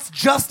that wants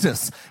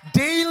justice,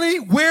 daily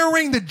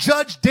wearing the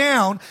judge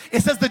down.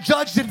 It says the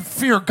judge didn't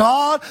fear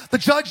God. The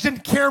judge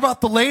didn't care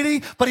about the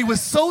lady, but he was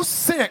so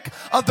sick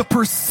of the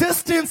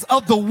persistence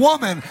of the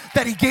woman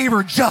that he gave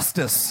her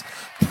justice.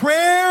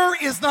 Prayer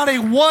is not a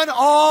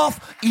one-off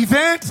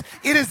event.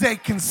 It is a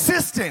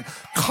consistent,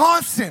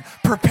 constant,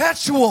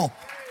 perpetual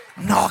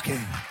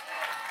knocking.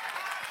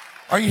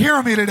 Are you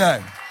hearing me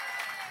today?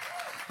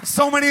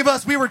 So many of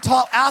us, we were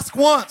taught, ask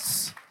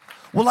once.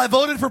 Well, I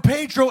voted for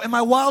Pedro and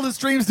my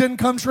wildest dreams didn't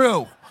come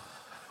true.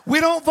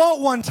 We don't vote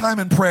one time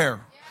in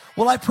prayer.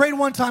 Well, I prayed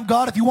one time,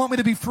 "God, if you want me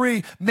to be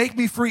free, make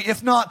me free.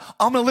 If not,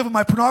 I'm going to live with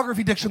my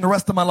pornography addiction the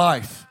rest of my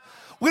life."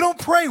 We don't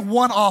pray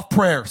one-off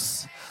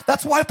prayers.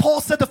 That's why Paul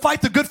said to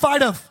fight the good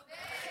fight of.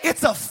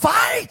 It's a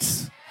fight.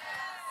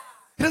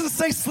 He doesn't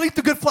say sleep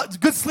the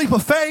good sleep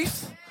of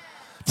faith.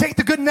 Take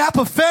the good nap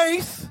of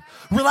faith.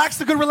 Relax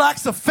the good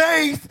relax of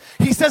faith.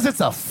 He says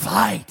it's a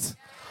fight.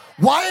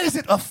 Why is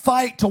it a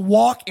fight to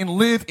walk and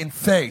live in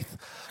faith?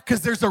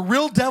 Because there's a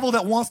real devil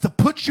that wants to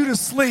put you to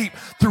sleep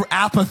through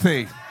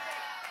apathy.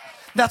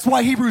 That's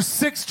why Hebrews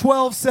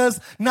 6:12 says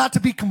not to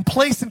be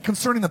complacent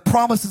concerning the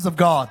promises of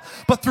God,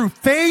 but through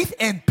faith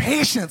and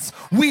patience,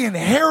 we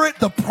inherit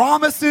the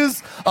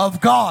promises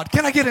of God.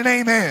 Can I get an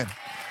amen?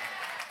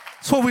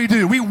 That's what we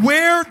do. We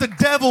wear the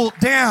devil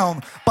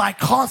down by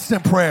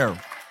constant prayer.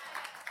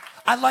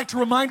 I'd like to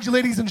remind you,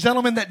 ladies and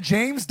gentlemen, that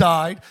James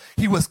died.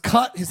 He was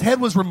cut. His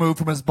head was removed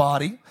from his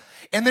body.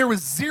 And there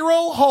was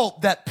zero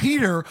hope that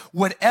Peter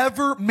would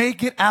ever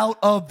make it out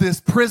of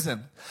this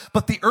prison.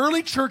 But the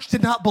early church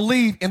did not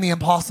believe in the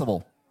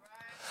impossible.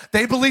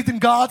 They believed in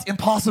God's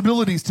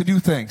impossibilities to do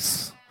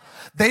things.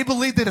 They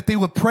believed that if they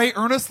would pray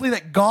earnestly,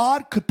 that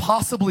God could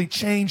possibly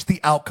change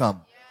the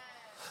outcome.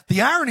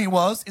 The irony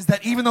is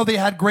that even though they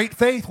had great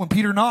faith, when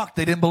Peter knocked,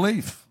 they didn't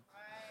believe.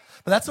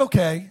 But that's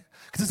okay.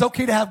 Because it's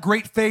okay to have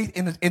great faith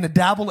and to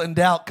dabble in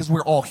doubt because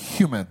we're all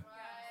human.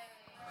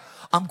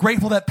 I'm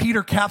grateful that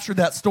Peter captured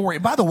that story.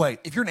 And by the way,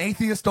 if you're an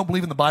atheist, don't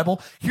believe in the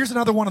Bible, here's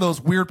another one of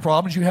those weird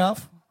problems you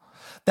have.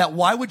 That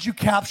why would you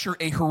capture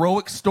a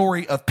heroic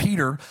story of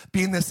Peter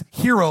being this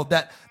hero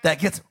that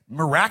gets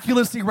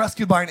miraculously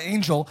rescued by an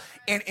angel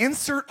and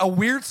insert a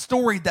weird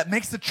story that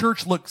makes the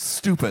church look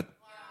stupid?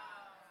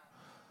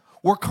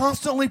 We're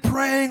constantly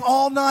praying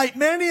all night.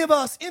 Many of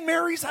us in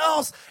Mary's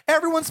house,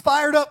 everyone's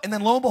fired up. And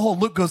then lo and behold,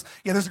 Luke goes,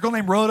 yeah, there's a girl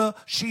named Rhoda.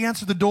 She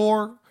answered the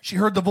door. She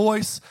heard the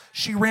voice.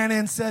 She ran in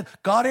and said,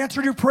 God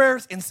answered your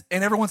prayers. And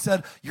everyone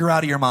said, you're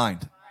out of your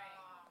mind.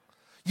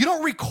 You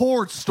don't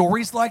record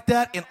stories like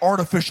that in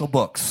artificial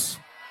books.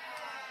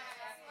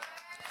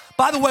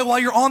 By the way, while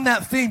you're on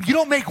that theme, you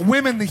don't make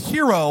women the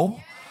hero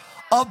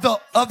of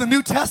the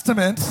New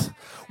Testament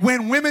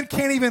when women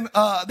can't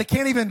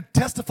even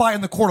testify in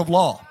the court of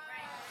law.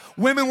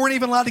 Women weren't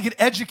even allowed to get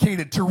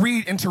educated, to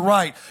read and to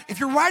write. If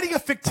you're writing a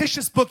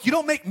fictitious book, you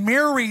don't make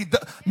Mary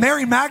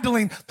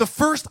Magdalene the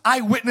first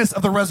eyewitness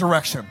of the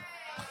resurrection.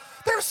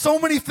 There are so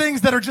many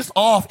things that are just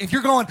off. If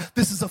you're going,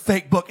 this is a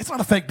fake book. It's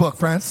not a fake book,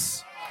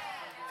 friends.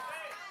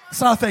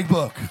 It's not a fake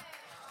book.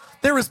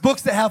 There is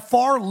books that have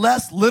far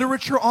less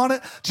literature on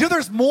it. Do you know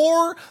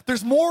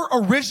there's more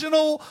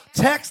original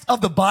text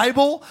of the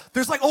Bible?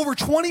 There's like over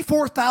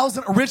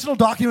 24,000 original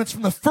documents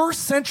from the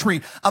first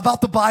century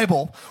about the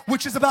Bible,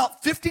 which is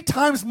about 50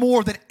 times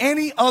more than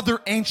any other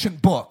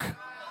ancient book.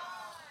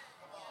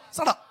 It's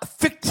not a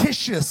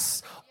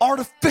fictitious,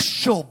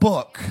 artificial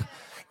book.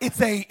 It's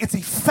a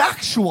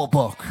factual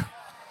book.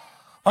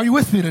 Are you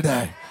with me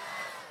today?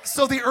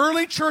 So the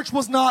early church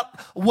was not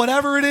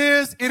whatever it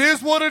is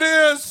what it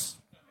is.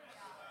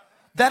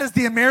 That is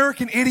the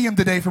American idiom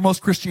today for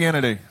most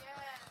Christianity.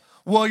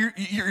 Well,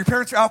 your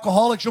parents are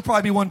alcoholics. You'll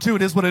probably be one too.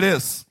 It is what it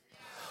is.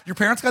 Your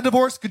parents got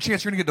divorced. Good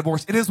chance you're going to get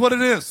divorced. It is what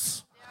it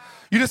is.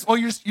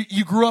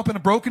 You grew up in a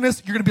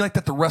brokenness. You're going to be like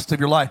that the rest of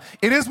your life.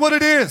 It is what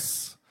it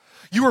is.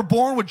 You were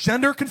born with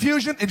gender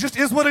confusion. It just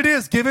is what it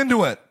is. Give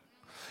into it.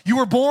 You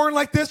were born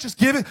like this. Just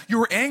give it. You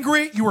were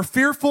angry. You were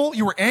fearful.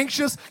 You were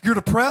anxious. You're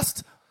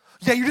depressed.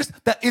 Yeah,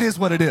 it is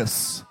what it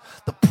is.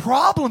 The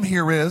problem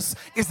here is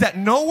that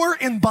nowhere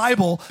in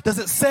Bible does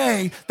it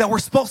say that we're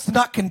supposed to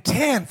not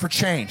contend for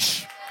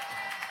change.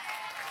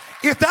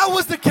 If that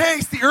was the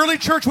case, the early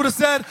church would have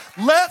said,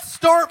 let's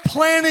start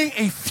planning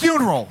a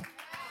funeral.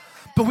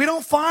 But we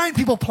don't find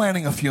people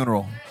planning a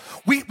funeral.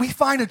 We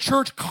find a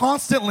church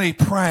constantly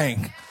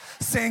praying,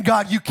 saying,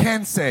 God, you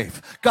can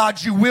save.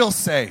 God, you will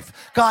save.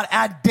 God,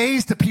 add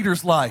days to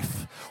Peter's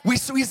life. We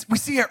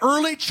see an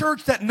early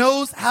church that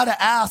knows how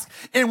to ask.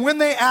 And when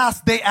they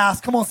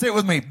ask, come on, say it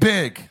with me,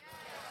 big.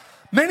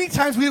 Many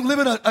times we live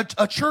in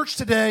a church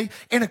today,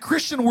 in a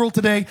Christian world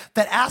today,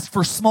 that asks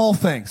for small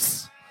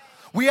things.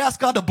 We ask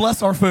God to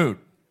bless our food.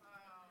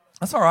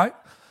 That's all right.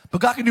 But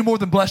God can do more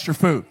than bless your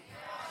food.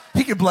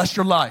 He can bless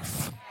your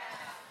life.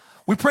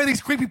 We pray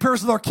these creepy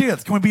prayers with our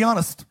kids. Can we be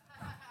honest?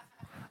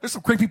 There's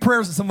some creepy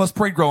prayers that some of us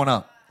prayed growing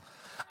up.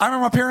 I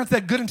remember my parents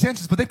had good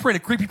intentions, but they prayed a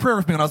creepy prayer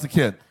with me when I was a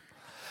kid.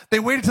 They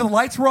waited till the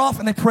lights were off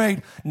and they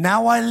prayed,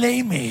 now I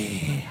lay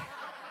me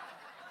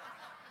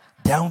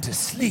down to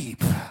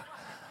sleep.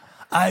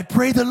 I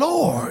pray the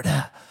Lord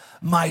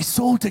my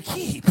soul to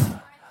keep.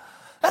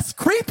 That's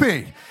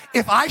creepy.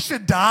 If I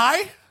should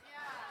die,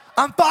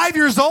 I'm 5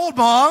 years old,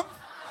 Mom.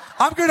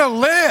 I'm going to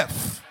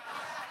live.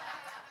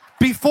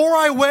 Before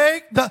I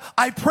wake,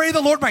 I pray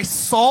the Lord my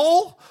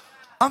soul.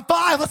 I'm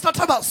 5. Let's not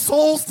talk about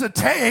souls to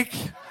take.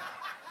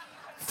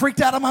 Freaked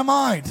out of my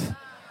mind.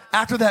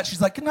 After that, she's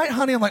like, good night,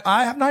 honey. I'm like,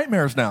 I have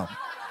nightmares now.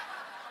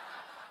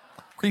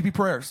 Creepy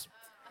prayers.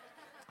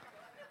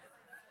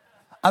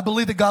 I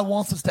believe that God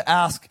wants us to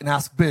ask and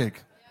ask big.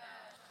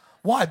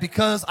 Why?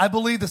 Because I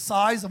believe the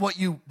size of what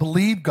you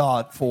believe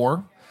God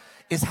for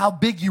is how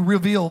big you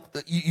reveal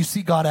that you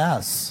see God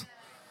as.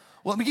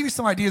 Well, let me give you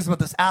some ideas about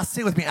this.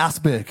 Say it with me,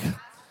 ask big.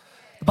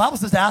 The Bible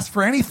says to ask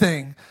for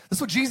anything. This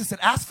is what Jesus said.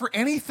 Ask for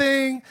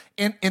anything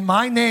in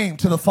my name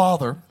to the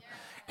Father.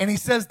 And he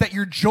says that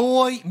your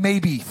joy may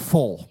be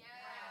full.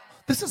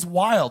 This is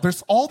wild.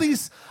 There's all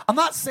these, I'm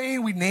not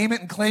saying we name it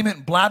and claim it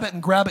and blab it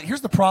and grab it.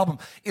 Here's the problem,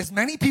 is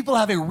many people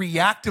have a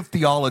reactive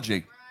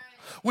theology,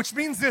 which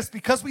means this,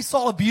 because we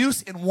saw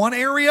abuse in one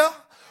area,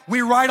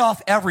 we write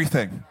off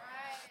everything.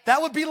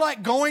 That would be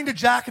like going to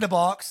Jack in the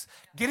Box,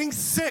 getting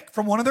sick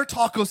from one of their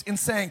tacos and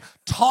saying,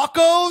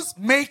 tacos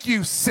make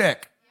you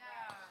sick.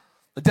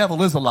 The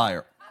devil is a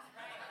liar.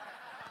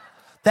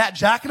 That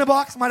Jack in the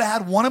Box might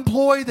have had one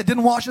employee that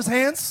didn't wash his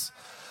hands,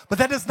 but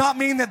that does not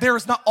mean that there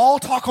is not all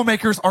taco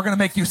makers are going to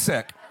make you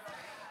sick.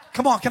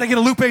 Come on, can I get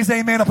a Lupe's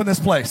amen up in this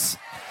place?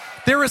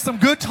 There is some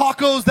good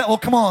tacos that will,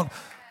 come on,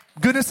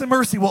 goodness and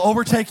mercy will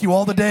overtake you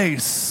all the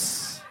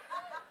days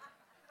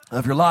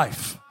of your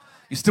life.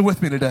 You still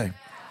with me today?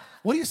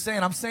 What are you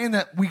saying? I'm saying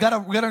that we gotta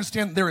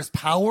understand there is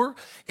power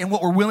in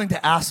what we're willing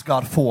to ask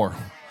God for.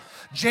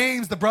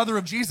 James, the brother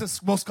of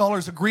Jesus, most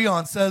scholars agree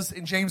on, says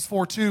in James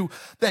 4:2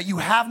 that you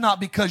have not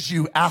because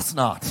you ask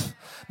not.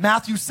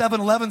 Matthew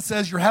 7:11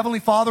 says your heavenly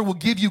Father will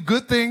give you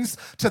good things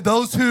to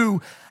those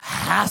who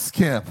ask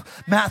him.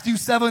 Matthew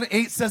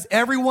 7:8 says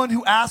everyone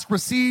who asks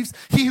receives,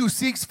 he who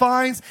seeks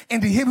finds,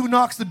 and to him who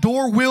knocks the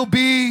door will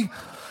be.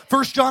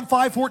 1 John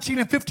 5:14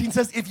 and 15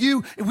 says, if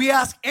we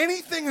ask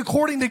anything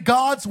according to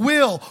God's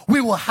will,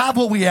 we will have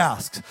what we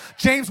ask.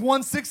 James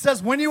 1:6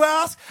 says, when you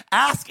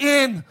ask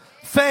in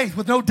faith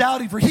with no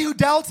doubting. For he who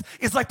doubts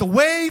is like the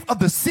wave of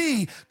the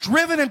sea,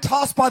 driven and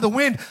tossed by the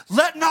wind.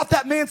 Let not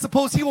that man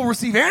suppose he will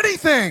receive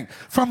anything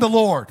from the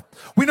Lord.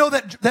 We know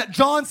that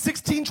John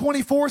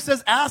 16:24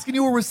 says, ask and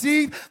you will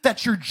receive,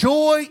 that your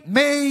joy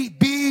may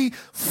be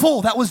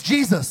full. That was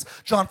Jesus.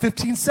 John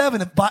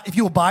 15:7, if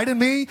you abide in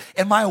me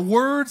and my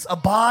words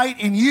abide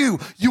in you,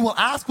 you will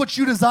ask what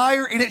you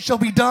desire and it shall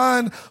be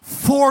done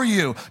for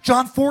you.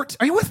 John 14,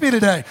 are you with me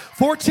today?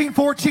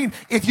 14:14,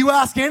 if you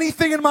ask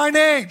anything in my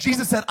name,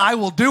 Jesus said, I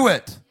will do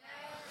it.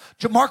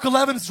 Mark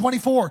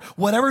 11:24,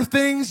 whatever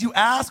things you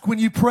ask when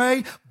you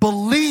pray,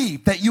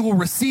 believe that you will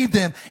receive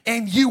them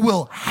and you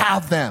will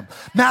have them.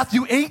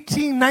 Matthew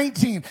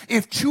 18:19,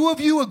 if two of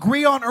you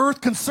agree on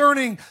earth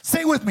concerning,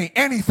 say with me,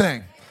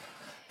 anything.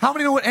 How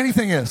many know what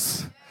anything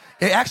is?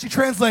 It actually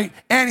translates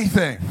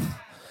anything.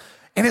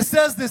 And it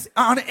says this,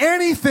 on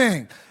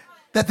anything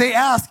that they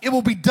ask, it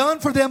will be done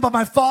for them by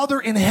my Father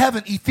in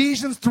heaven.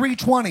 Ephesians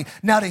 3:20.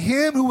 Now to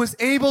him who is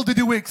able to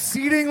do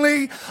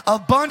exceedingly,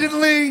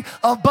 abundantly,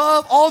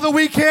 above all that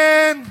we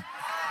can.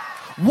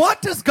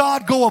 What does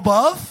God go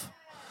above?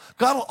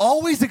 God will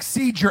always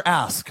exceed your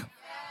ask.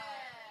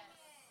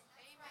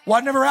 Well,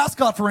 I never ask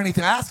God for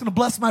anything. I ask him to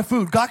bless my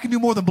food. God can do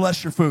more than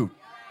bless your food.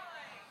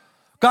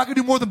 God can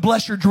do more than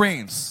bless your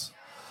dreams.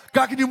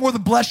 God can do more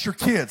than bless your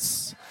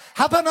kids.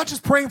 How about not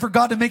just praying for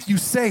God to make you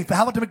safe, but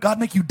how about God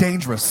make you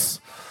dangerous?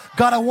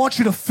 God, I want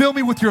you to fill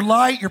me with your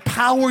light, your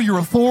power, your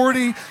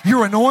authority,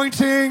 your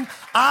anointing.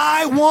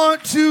 I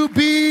want to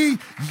be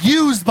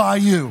used by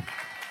you.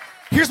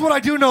 Here's what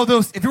I do know, though.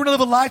 If you're going to live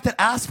a life that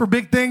asks for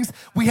big things,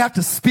 we have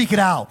to speak it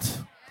out.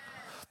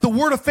 The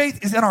word of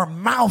faith is in our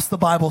mouths, the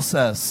Bible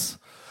says.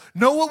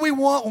 Know what we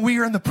want when we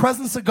are in the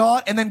presence of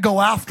God and then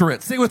go after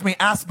it. Say with me,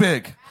 ask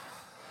big.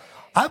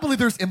 I believe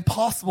there's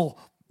impossible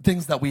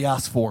things that we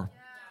ask for.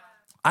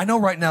 I know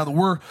right now that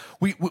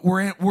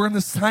we're in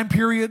this time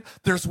period.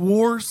 There's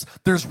wars.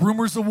 There's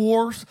rumors of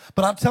wars.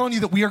 But I'm telling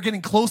you that we are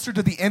getting closer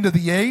to the end of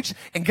the age.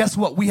 And guess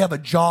what? We have a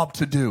job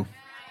to do.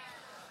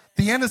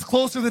 The end is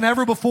closer than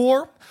ever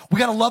before. We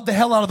got to love the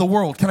hell out of the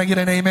world. Can I get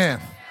an amen?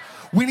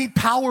 We need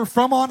power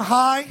from on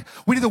high.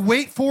 We need to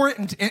wait for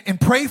it and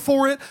pray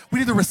for it. We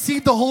need to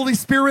receive the Holy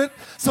Spirit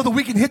so that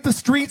we can hit the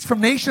streets from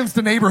nations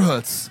to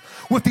neighborhoods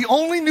with the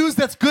only news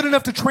that's good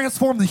enough to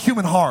transform the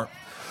human heart.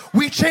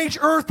 We change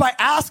earth by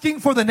asking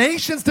for the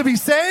nations to be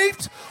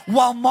saved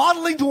while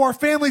modeling to our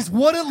families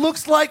what it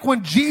looks like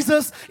when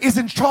Jesus is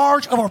in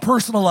charge of our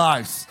personal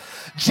lives.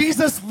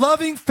 Jesus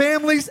loving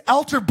families,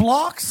 altar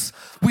blocks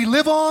we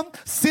live on,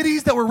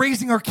 cities that we're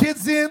raising our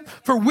kids in,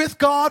 for with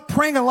God,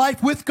 praying a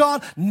life with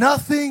God,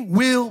 nothing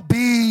will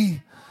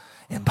be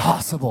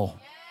impossible.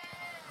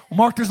 Well,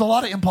 Mark, there's a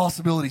lot of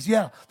impossibilities.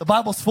 Yeah, the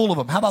Bible's full of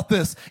them. How about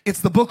this?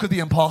 It's the book of the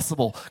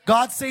impossible.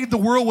 God saved the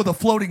world with a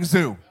floating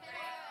zoo.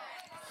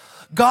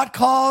 God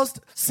caused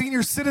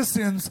senior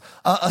citizens,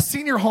 a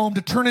senior home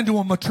to turn into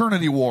a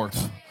maternity ward.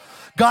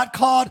 God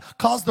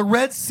caused the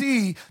Red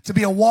Sea to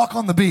be a walk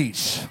on the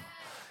beach.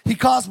 He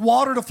caused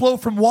water to flow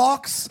from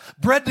walks,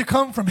 bread to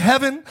come from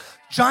heaven,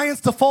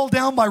 giants to fall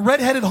down by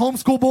red-headed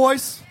homeschool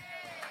boys.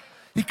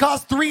 He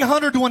caused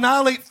 300 to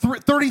annihilate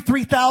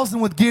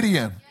 33,000 with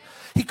Gideon.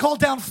 He called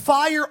down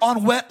fire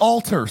on wet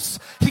altars.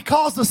 He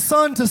caused the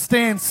sun to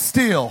stand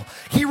still.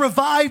 He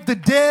revived the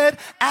dead,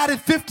 added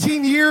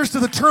 15 years to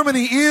the term of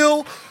the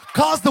ill,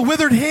 caused the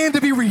withered hand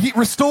to be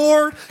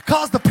restored,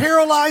 caused the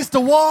paralyzed to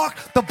walk,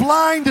 the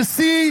blind to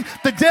see,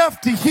 the deaf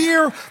to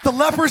hear, the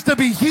lepers to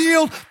be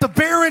healed, the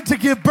barren to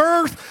give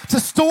birth, to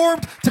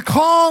storm to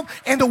calm,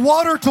 and the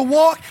water to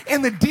walk,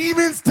 and the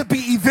demons to be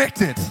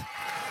evicted.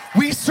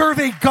 We serve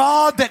a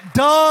God that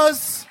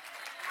does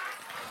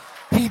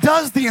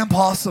the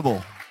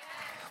impossible.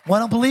 Well, I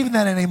don't believe in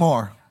that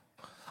anymore.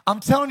 I'm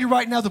telling you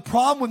right now, the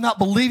problem with not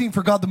believing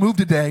for God to move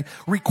today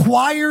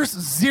requires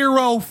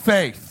zero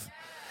faith.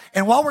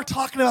 And while we're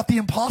talking about the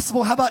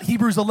impossible, how about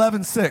Hebrews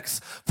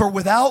 11:6? For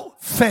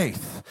without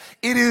faith,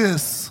 it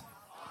is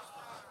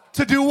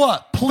to do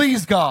what?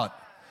 Please God.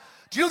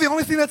 Do you know the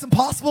only thing that's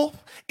impossible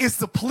is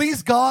to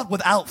please God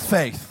without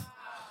faith?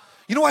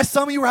 You know why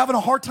some of you are having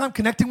a hard time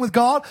connecting with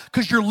God?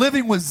 Because you're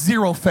living with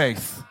zero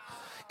faith.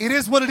 It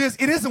is what it is.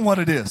 It isn't what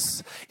it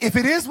is. If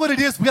it is what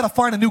it is, we got to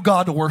find a new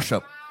God to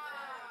worship.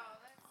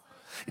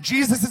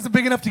 Jesus isn't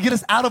big enough to get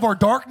us out of our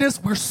darkness.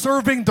 We're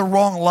serving the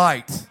wrong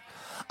light.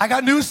 I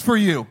got news for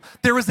you.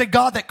 There is a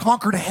God that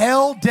conquered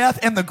hell, death,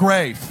 and the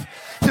grave.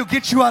 He'll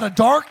get you out of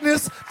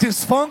darkness,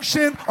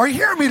 dysfunction. Are you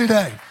hearing me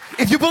today?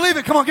 If you believe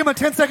it, come on, give him a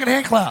 10-second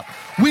hand clap.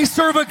 We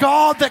serve a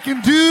God that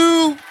can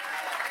do.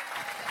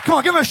 Come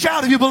on, give him a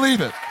shout if you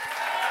believe it.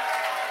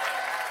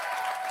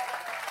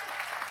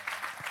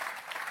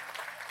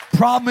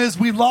 Problem is,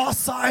 we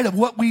lost sight of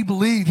what we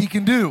believe he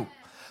can do.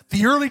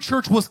 The early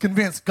church was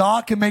convinced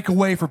God can make a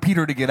way for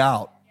Peter to get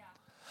out.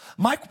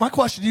 My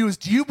question to you is,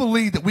 do you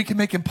believe that we can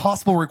make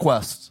impossible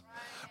requests?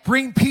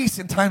 Bring peace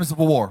in times of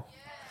war.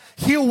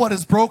 Heal what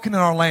is broken in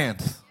our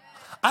land.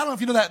 I don't know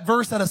if you know that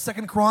verse out of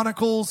 2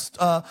 Chronicles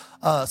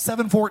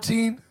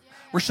 7:14.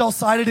 Rochelle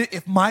cited it.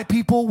 If my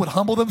people would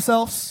humble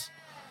themselves,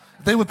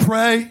 if they would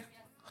pray,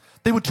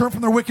 they would turn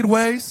from their wicked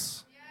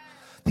ways.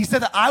 He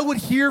said that I would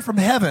hear from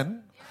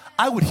heaven,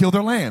 I would heal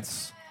their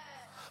lands.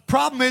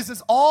 Problem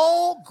is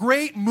all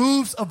great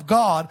moves of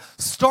God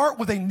start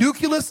with a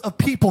nucleus of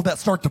people that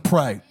start to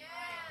pray.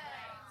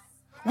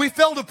 We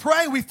fail to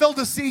pray. We fail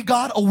to see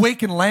God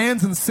awaken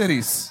lands and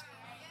cities.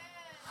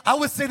 I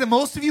would say that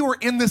most of you are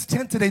in this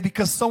tent today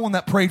because someone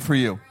that prayed for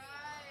you.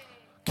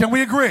 Can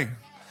we agree?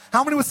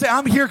 How many would say,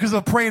 I'm here because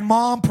of praying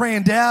mom,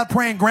 praying dad,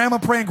 praying grandma,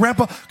 praying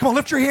grandpa? Come on,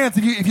 lift your hands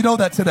if you know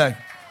that today.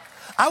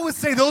 I would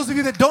say those of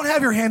you that don't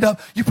have your hand up,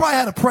 you probably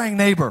had a praying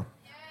neighbor,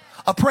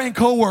 a praying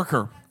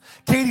coworker.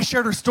 Katie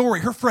shared her story.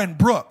 Her friend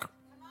Brooke.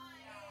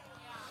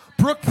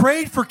 Brooke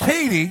prayed for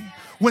Katie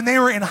when they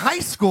were in high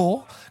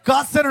school.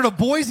 God sent her to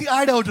Boise,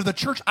 Idaho, to the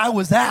church I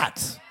was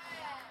at.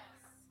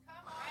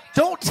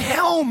 Don't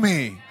tell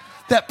me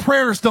that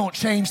prayers don't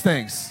change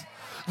things.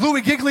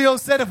 Louis Giglio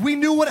said, if we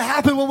knew what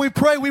happened when we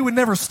pray, we would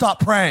never stop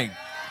praying.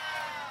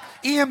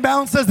 Ian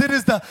Bound says it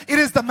is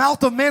the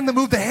mouth of man that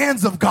moved the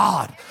hands of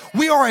God.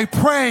 We are a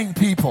praying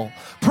people.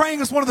 Praying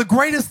is one of the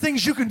greatest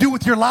things you can do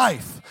with your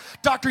life.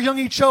 Dr.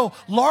 Young-E Cho,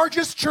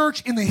 largest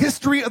church in the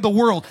history of the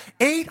world,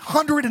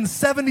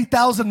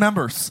 870,000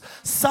 members.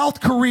 South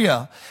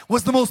Korea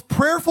was the most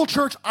prayerful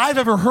church I've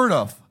ever heard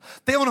of.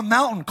 They own a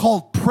mountain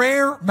called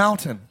Prayer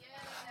Mountain.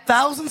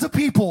 Thousands of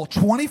people,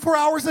 24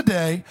 hours a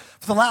day,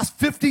 for the last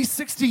 50,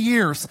 60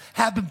 years,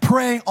 have been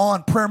praying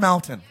on Prayer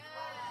Mountain.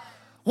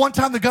 One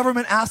time the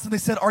government asked him, they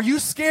said, are you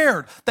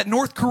scared that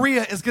North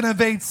Korea is going to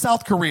invade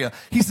South Korea?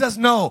 He says,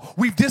 no,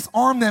 we've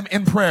disarmed them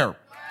in prayer.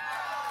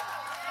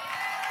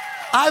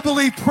 I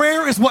believe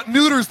prayer is what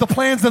neuters the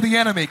plans of the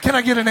enemy. Can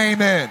I get an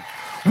amen?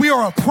 We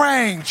are a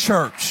praying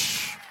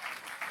church.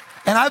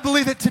 And I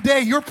believe that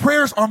today your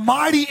prayers are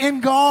mighty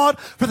in God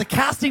for the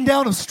casting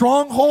down of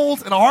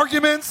strongholds and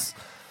arguments.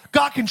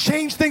 God can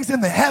change things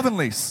in the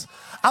heavenlies.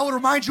 I would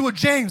remind you of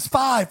James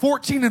 5,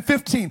 14 and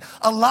 15.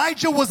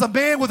 Elijah was a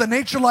man with a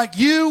nature like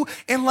you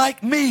and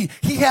like me.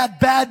 He had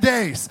bad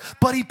days,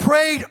 but he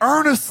prayed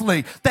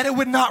earnestly that it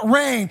would not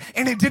rain.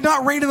 And it did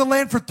not rain in the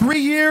land for 3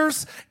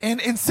 years and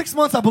in 6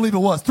 months, I believe it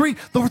was. Over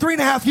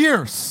 3.5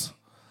 years.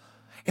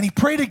 And he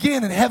prayed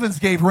again and heavens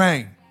gave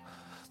rain.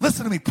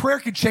 Listen to me. Prayer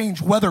can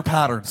change weather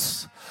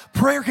patterns.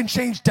 Prayer can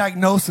change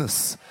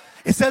diagnosis.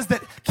 It says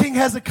that King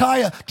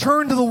Hezekiah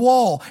turned to the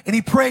wall and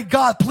he prayed,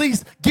 God,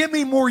 please give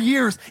me more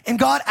years. And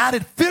God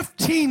added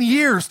 15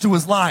 years to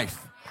his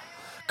life.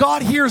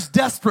 God hears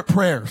desperate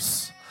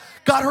prayers.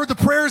 God heard the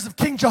prayers of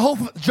King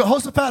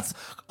Jehoshaphat's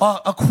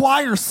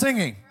choir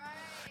singing.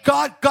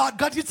 God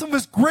did some of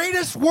his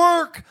greatest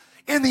work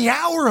in the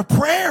hour of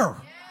prayer.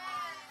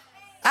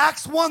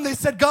 Acts 1, they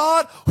said,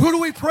 God, who do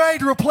we pray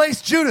to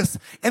replace Judas?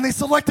 And they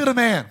selected a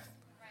man.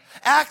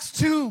 Acts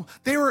 2,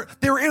 they were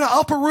in an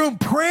upper room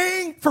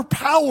praying for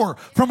power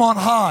from on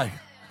high.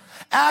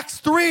 Acts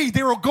 3,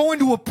 they were going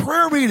to a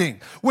prayer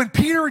meeting when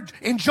Peter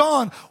and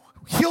John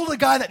healed a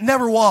guy that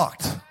never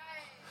walked.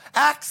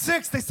 Acts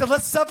 6, they said,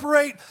 let's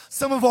separate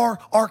some of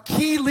our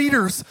key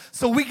leaders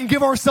so we can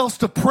give ourselves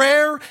to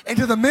prayer and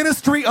to the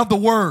ministry of the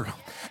word.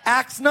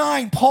 Acts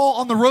 9, Paul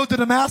on the road to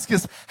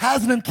Damascus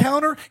has an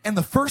encounter, and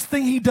the first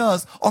thing he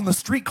does on the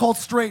street called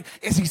Straight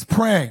is he's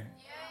praying.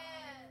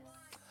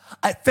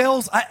 I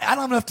don't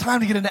have enough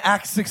time to get into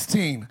Acts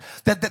 16.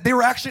 That they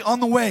were actually on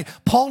the way,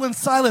 Paul and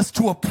Silas,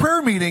 to a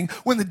prayer meeting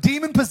when the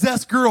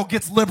demon-possessed girl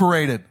gets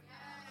liberated.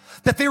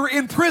 That they were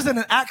in prison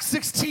in Acts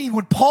 16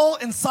 when Paul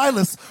and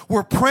Silas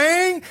were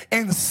praying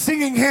and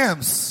singing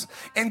hymns.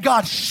 And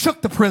God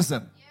shook the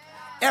prison.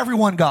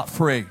 Everyone got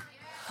free.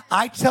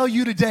 I tell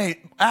you today,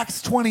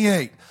 Acts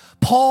 28,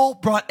 Paul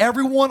brought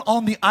everyone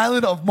on the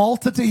island of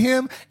Malta to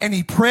him, and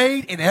he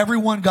prayed, and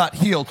everyone got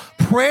healed.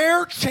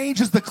 Prayer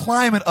changes the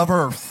climate of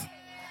earth.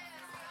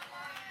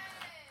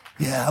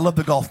 Yeah, I love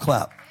the golf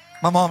clap.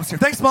 My mom's here.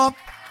 Thanks, Mom.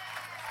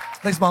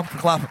 Thanks, Mom, for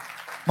clapping.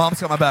 Mom's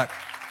got my back.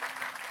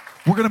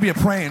 We're going to be a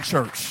praying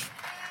church.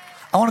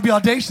 I want to be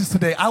audacious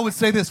today. I would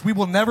say this. We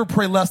will never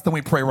pray less than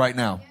we pray right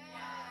now.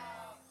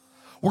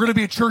 We're going to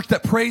be a church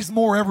that prays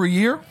more every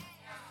year.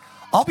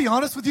 I'll be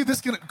honest with you.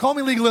 This can call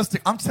me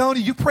legalistic. I'm telling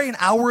you, you pray an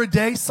hour a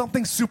day,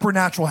 something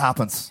supernatural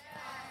happens.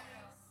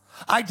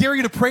 I dare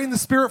you to pray in the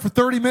Spirit for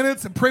 30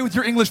 minutes and pray with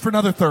your English for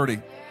another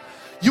 30.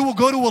 You will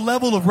go to a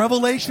level of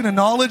revelation and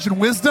knowledge and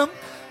wisdom.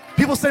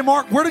 People say,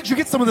 Mark, where did you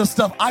get some of this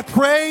stuff? I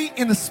pray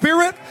in the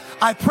Spirit.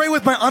 I pray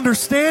with my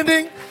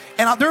understanding.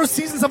 And there are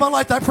seasons of my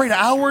life that I prayed an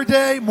hour a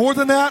day, more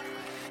than that.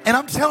 And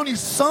I'm telling you,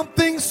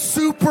 something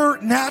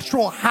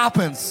supernatural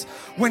happens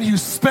when you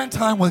spend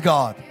time with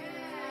God.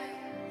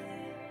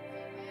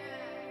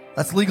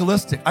 That's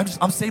legalistic.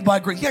 I'm saved by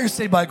grace. Yeah, you're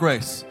saved by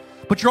grace.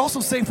 But you're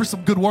also saved for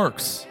some good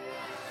works.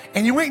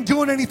 And you ain't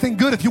doing anything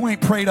good if you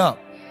ain't prayed up.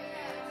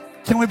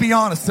 Can we be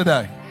honest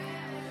today?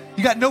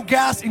 You got no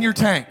gas in your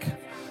tank.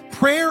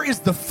 Prayer is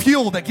the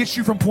fuel that gets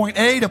you from point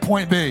A to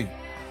point B.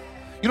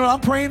 You know what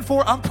I'm praying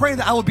for? I'm praying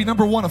that I would be,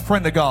 number one, a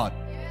friend of God.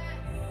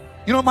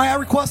 You know what my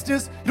request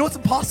is? You know what's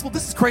impossible?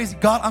 This is crazy.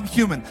 God, I'm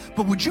human.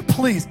 But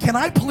can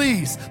I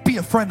please be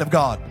a friend of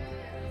God?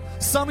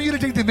 Some of you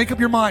today, they make up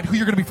your mind who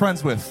you're going to be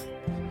friends with.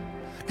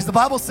 Because the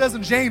Bible says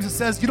in James, it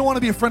says, you don't want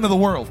to be a friend of the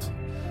world.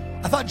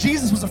 I thought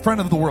Jesus was a friend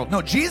of the world.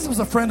 No, Jesus was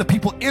a friend of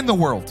people in the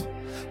world.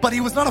 But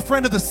he was not a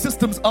friend of the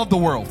systems of the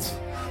world.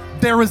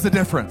 There is a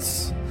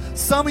difference.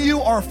 Some of you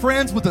are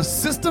friends with the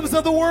systems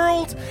of the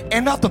world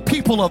and not the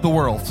people of the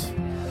world.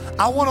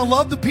 I want to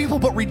love the people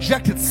but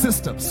reject its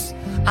systems.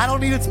 I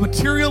don't need its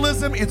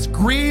materialism, its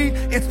greed,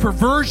 its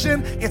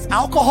perversion, its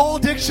alcohol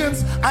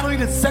addictions. I don't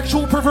need its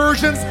sexual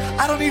perversions.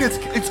 I don't need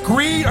its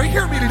greed. Are you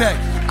hearing me today?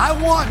 I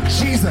want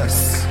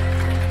Jesus.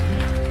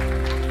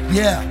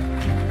 Yeah.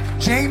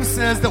 James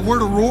says that where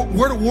do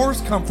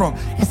wars come from?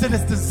 He said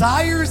it's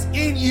desires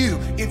in you.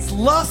 It's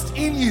lust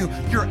in you.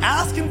 You're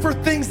asking for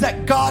things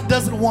that God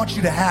doesn't want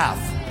you to have.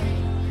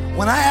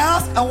 When I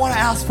ask, I want to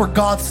ask for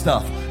God's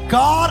stuff.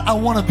 God, I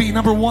want to be,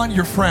 number one,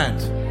 your friend.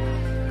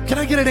 Can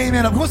I get an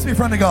amen up? Who wants to be a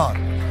friend of God?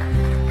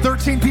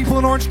 13 people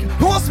in Orange.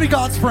 Who wants to be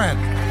God's friend?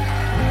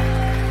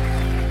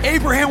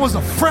 Abraham was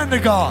a friend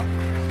of God.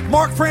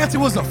 Mark Francie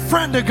was a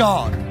friend of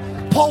God.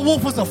 Paul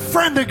Wolf was a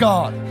friend of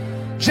God.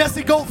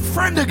 Jesse Gold,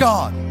 friend of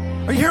God.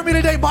 Are you hearing me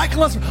today?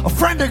 Michael Lester, a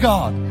friend of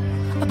God.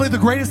 I believe the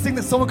greatest thing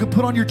that someone could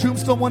put on your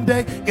tombstone one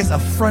day is a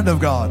friend of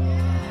God.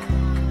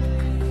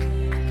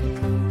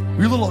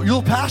 You're a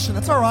little passionate.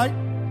 That's all right.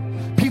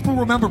 People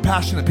remember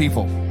passionate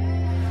people.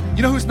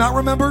 You know who's not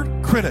remembered?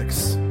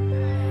 Critics.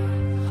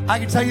 I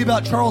can tell you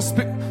about Charles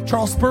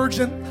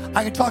Spurgeon.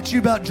 I can talk to you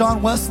about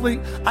John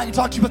Wesley. I can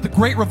talk to you about the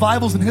great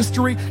revivals in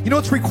history. You know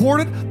what's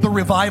recorded? The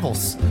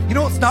revivals. You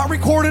know what's not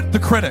recorded? The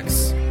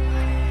critics.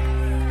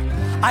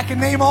 I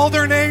can name all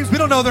their names. We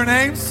don't know their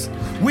names.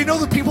 We know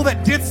the people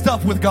that did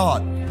stuff with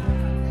God.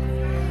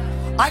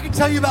 I can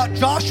tell you about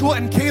Joshua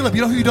and Caleb.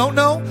 You know who you don't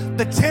know?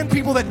 The 10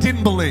 people that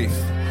didn't believe.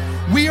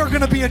 We are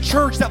going to be a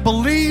church that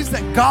believes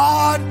that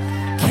God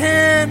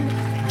can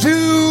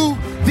do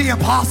the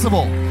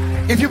impossible.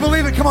 If you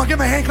believe it, come on, give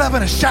me a hand clap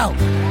and a shout.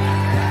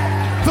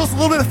 Feels a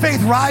little bit of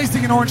faith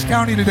rising in Orange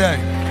County today.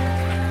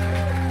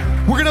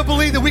 We're going to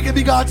believe that we can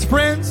be God's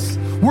friends.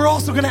 We're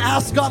also going to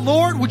ask God,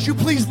 Lord, would you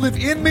please live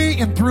in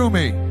me and through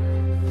me?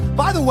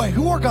 By the way,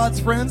 who are God's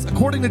friends?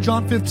 According to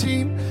John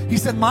 15, he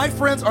said, my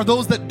friends are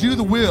those that do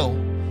the will.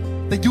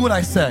 They do what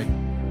I say.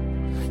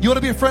 You want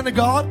to be a friend of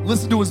God?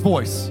 Listen to his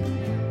voice.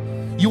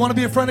 You want to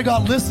be a friend of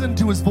God? Listen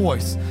to his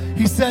voice.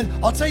 He said,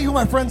 I'll tell you who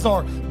my friends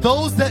are.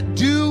 Those that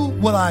do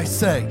what I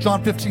say.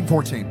 John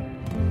 15:14.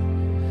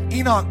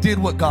 Enoch did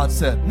what God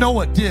said.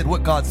 Noah did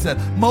what God said.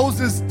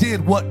 Moses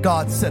did what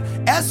God said.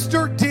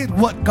 Esther did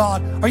what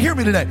God, are you hearing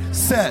me today?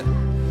 Said.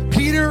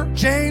 Peter,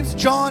 James,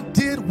 John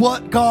did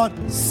what God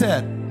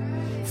said.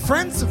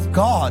 Friends of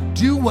God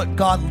do what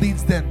God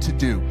leads them to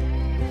do.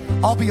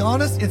 I'll be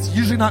honest, it's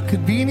usually not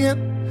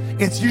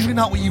convenient. It's usually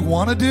not what you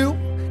want to do.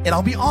 And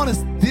I'll be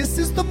honest, this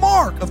is the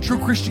mark of true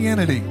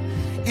Christianity.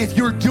 If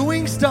you're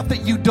doing stuff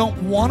that you don't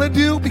want to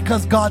do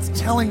because God's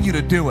telling you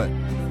to do it.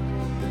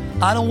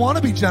 I don't want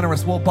to be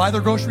generous. Well, buy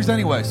their groceries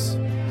anyways.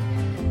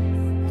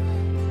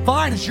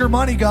 Fine, it's your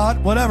money,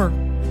 God, whatever.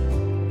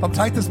 If I'm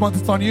tight this month,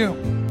 it's on you.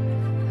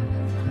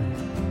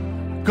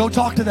 Go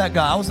talk to that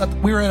guy.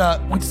 We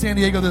went to San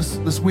Diego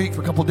this week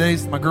for a couple of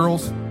days, my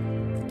girls.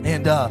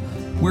 And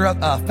we were at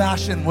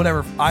fashion,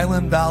 whatever,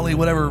 Island Valley,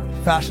 whatever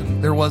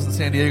fashion there was in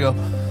San Diego.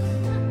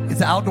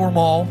 It's an outdoor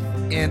mall.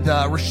 And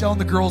Rochelle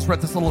and the girls were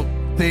at this little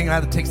thing. I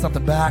had to take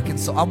something back. And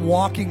so I'm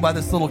walking by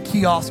this little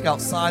kiosk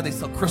outside. They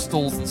sell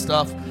crystals and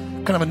stuff.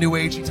 Kind of a new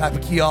agey type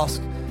of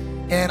kiosk.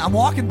 And I'm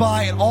walking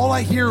by and all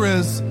I hear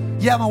is,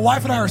 yeah, my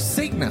wife and I are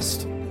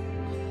Satanists.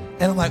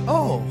 And I'm like,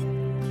 oh,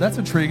 that's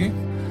intriguing.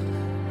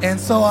 And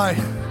so I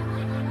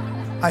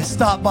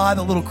stopped by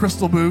the little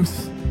crystal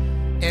booth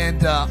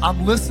and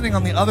I'm listening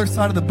on the other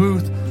side of the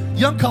booth.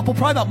 Young couple,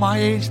 probably about my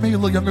age, maybe a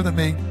little younger than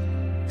me.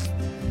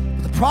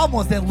 But the problem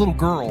was they had a little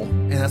girl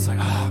and it's like,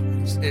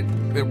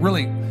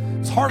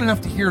 it's hard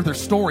enough to hear their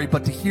story,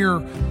 but to hear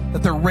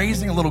that they're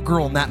raising a little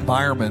girl in that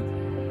environment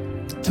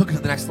took it to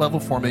the next level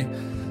for me.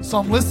 So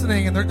I'm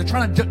listening and they're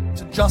trying to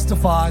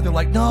justify. They're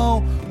like,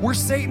 no, we're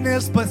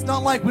Satanists, but it's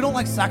not like, we don't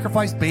like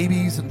sacrifice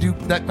babies and do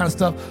that kind of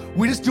stuff.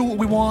 We just do what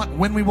we want,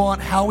 when we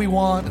want, how we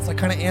want. It's like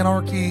kind of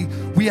anarchy.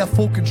 We have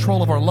full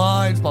control of our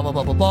lives, blah, blah,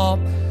 blah, blah,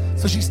 blah.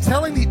 So she's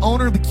telling the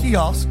owner of the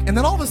kiosk, and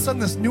then all of a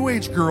sudden this new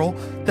age girl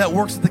that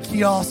works at the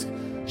kiosk,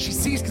 she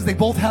sees, because they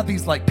both have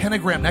these like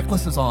pentagram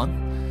necklaces on,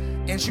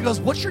 and she goes,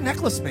 what's your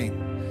necklace mean?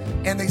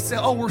 And they say,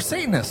 oh, we're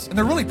Satanists, and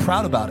they're really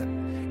proud about it.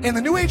 And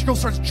the new age girl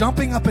starts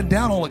jumping up and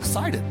down all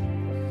excited.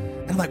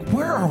 And I'm like,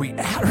 where are we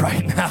at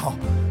right now?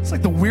 It's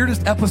like the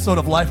weirdest episode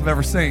of life I've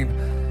ever seen.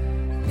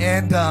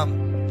 And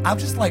I'm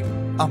just like,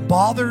 I'm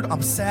bothered,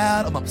 I'm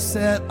sad, I'm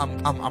upset.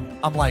 I'm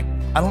like,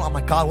 I'm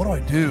like, God, what do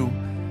I do?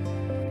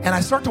 And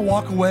I start to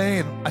walk away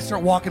and I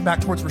start walking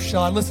back towards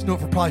Rochelle. I listened to it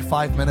for probably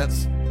 5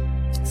 minutes.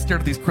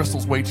 Stared at these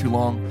crystals way too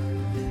long.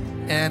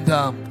 And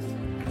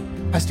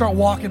I start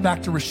walking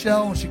back to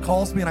Rochelle and she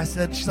calls me and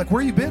she's like,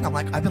 where you been? I'm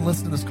like, I've been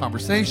listening to this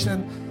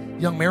conversation.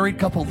 Young married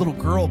couple, little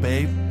girl,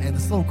 babe. And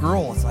this little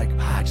girl is like,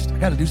 I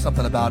got to do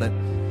something about it.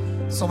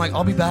 So I'm like,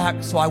 I'll be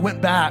back. So I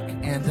went back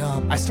and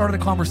I started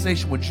a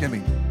conversation with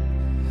Jimmy.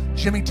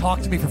 Jimmy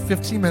talked to me for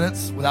 15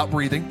 minutes without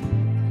breathing.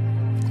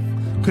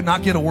 could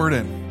not get a word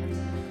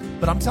in.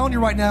 But I'm telling you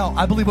right now,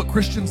 I believe what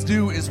Christians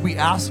do is we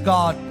ask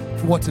God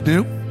for what to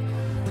do.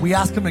 We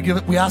ask him to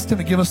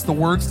give us the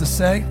words to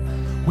say.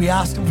 We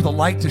ask him for the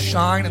light to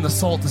shine and the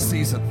salt to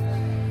season.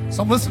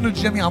 So I'm listening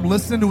to Jimmy. I'm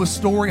listening to his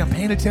story. I'm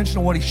paying attention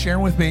to what he's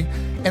sharing with me.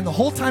 And the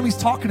whole time he's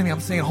talking to me, I'm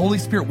saying, Holy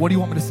Spirit, what do you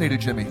want me to say to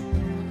Jimmy?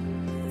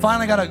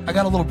 Finally, I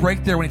got a little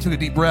break there when he took a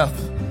deep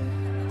breath.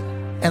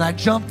 And I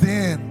jumped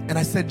in and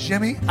I said,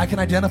 Jimmy, I can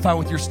identify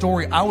with your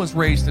story. I was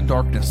raised in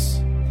darkness.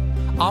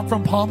 I'm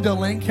from Palmdale,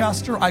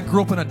 Lancaster. I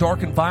grew up in a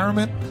dark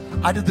environment.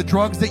 I did the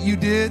drugs that you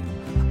did.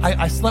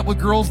 I slept with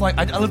girls.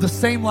 I lived the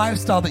same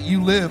lifestyle that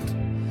you lived.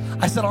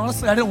 I said,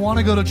 honestly, I didn't want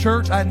to go to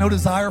church. I had no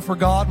desire for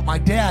God. But my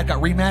dad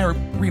got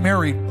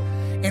remarried.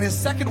 And his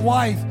second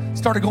wife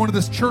started going to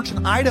this church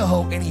in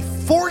Idaho. And he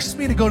forced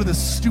me to go to this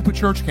stupid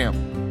church camp.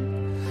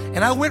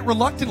 And I went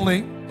reluctantly.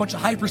 A bunch of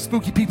hyper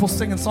spooky people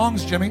singing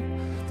songs, Jimmy.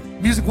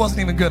 Music wasn't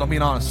even good, I'm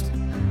being honest.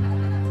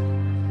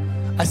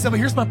 I said, but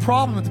here's my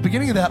problem. At the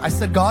beginning of that, I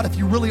said, God, if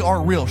you really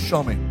are real,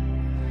 show me.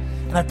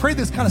 And I prayed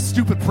this kind of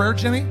stupid prayer,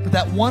 Jimmy, but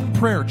that one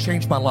prayer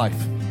changed my life.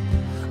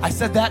 I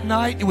said that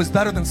night, it was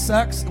better than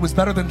sex. It was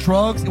better than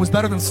drugs. It was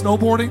better than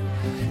snowboarding.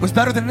 It was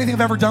better than anything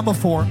I've ever done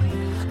before.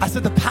 I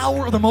said, the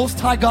power of the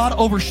Most High God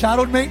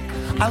overshadowed me.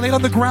 I laid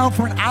on the ground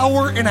for an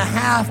hour and a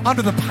half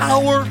under the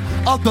power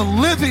of the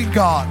living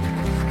God.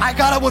 I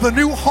got up with a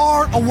new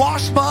heart, a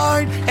washed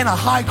mind, and a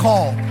high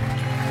call.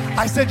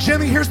 I said,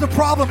 Jimmy, here's the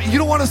problem. You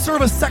don't want to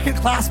serve a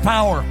second-class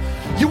power.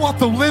 You want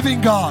the living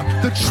God,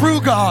 the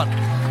true God.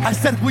 I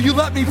said, will you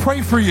let me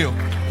pray for you?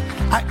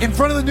 In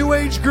front of the New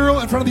Age girl,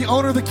 in front of the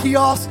owner of the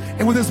kiosk,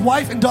 and with his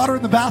wife and daughter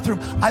in the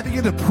bathroom, I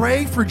began to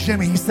pray for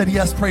Jimmy. He said,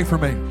 yes, pray for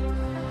me.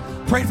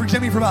 Prayed for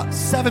Jimmy for about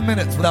 7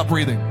 minutes without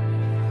breathing.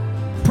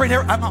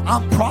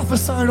 I'm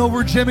prophesying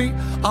over Jimmy.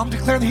 I'm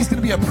declaring that he's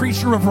going to be a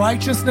preacher of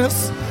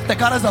righteousness, that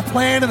God has a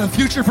plan and a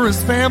future for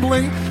his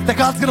family, that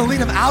God's going to lead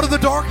him out of the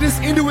darkness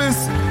into his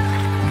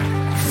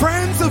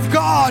friends of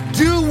God.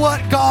 Do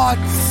what God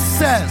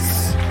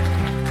says.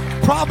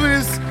 Problem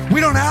is, we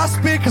don't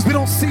ask big because we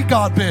don't see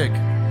God big.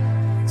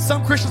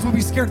 Some Christians will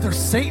be scared they're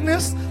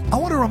Satanists. I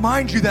want to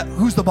remind you that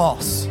who's the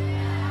boss?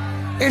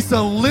 It's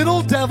the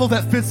little devil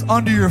that fits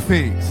under your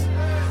feet.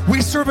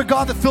 We serve a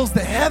God that fills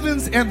the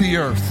heavens and the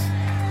earth.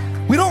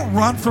 We don't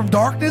run from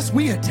darkness.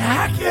 We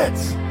attack it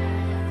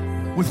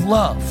with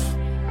love.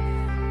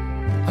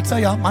 I tell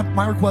you,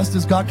 my request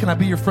is, God, can I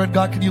be your friend?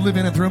 God, can you live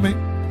in and through me?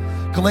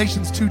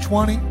 Galatians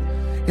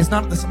 2:20 is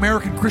not this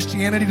American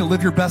Christianity to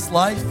live your best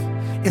life.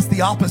 It's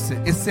the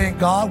opposite. It's saying,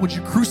 God, would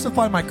you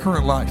crucify my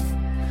current life?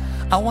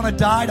 I want to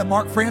die to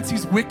Mark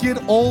Francie's wicked,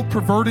 old,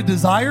 perverted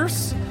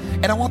desires,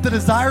 and I want the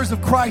desires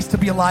of Christ to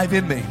be alive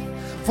in me.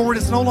 For it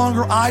is no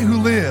longer I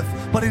who live,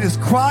 but it is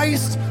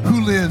Christ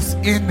who lives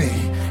in me.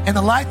 And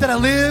the life that I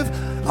live,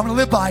 I'm going to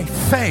live by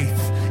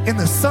faith in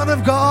the Son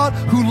of God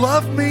who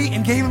loved me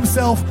and gave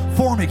himself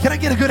for me. Can I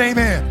get a good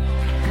amen?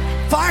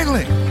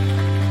 Finally,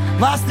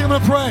 last thing I'm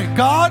going to pray.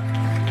 God,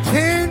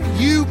 can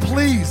you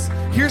please,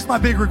 here's my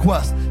big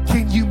request.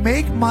 Can you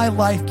make my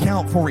life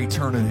count for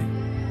eternity?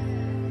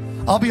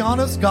 I'll be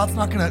honest, God's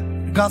not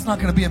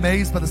gonna be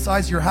amazed by the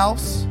size of your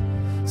house,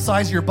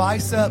 size of your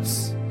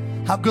biceps,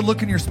 how good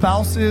looking your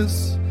spouse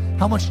is,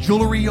 how much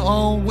jewelry you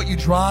own, what you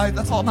drive.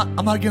 That's all.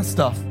 I'm not against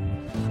stuff.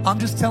 I'm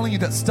just telling you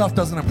that stuff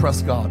doesn't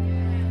impress God.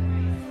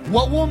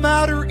 What will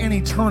matter in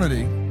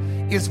eternity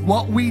is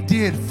what we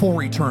did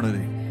for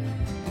eternity.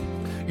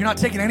 You're not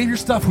taking any of your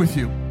stuff with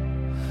you.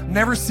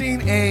 Never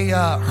seen a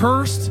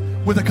hearse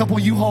with a couple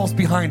U-Hauls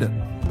behind it.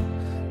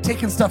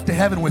 Taking stuff to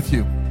heaven with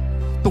you.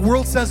 The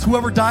world says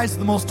whoever dies with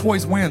the most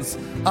toys wins.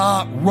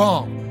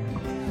 Wrong.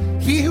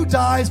 He who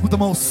dies with the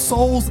most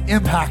souls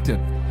impacted.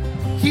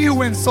 He who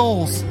wins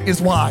souls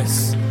is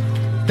wise.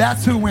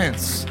 That's who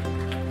wins.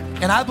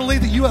 And I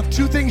believe that you have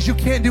two things you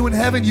can't do in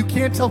heaven. You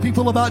can't tell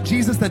people about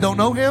Jesus that don't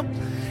know him,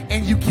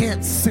 and you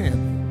can't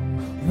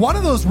sin. One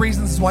of those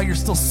reasons is why you're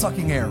still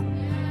sucking air.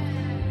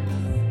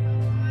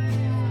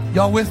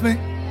 Y'all with me?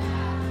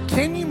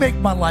 Can you make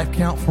my life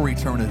count for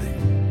eternity?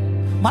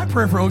 My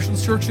prayer for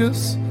Oceans Church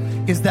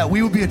is that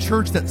we will be a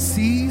church that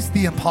sees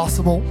the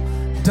impossible,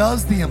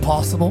 does the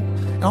impossible.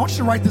 And I want you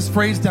to write this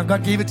phrase down.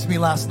 God gave it to me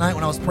last night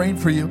when I was praying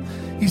for you.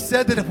 He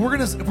said that if we're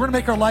gonna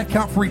make our life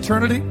count for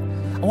eternity,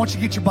 I want you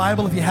to get your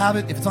Bible. If you have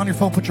it, if it's on your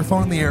phone, put your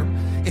phone in the air.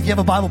 If you have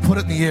a Bible, put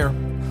it in the air.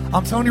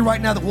 I'm telling you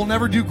right now that we'll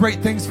never do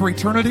great things for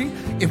eternity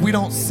if we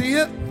don't see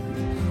it,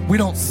 we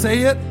don't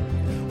say it,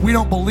 we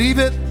don't believe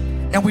it,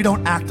 and we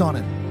don't act on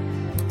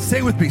it. Say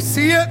it with me.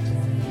 See it,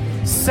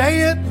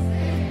 say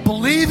it,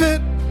 believe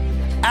it,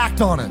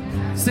 act on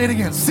it. Say it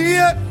again. See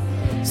it,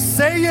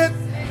 say it,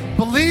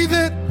 believe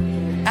it,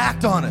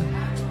 act on it.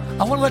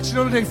 I want to let you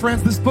know today,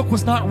 friends, this book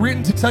was not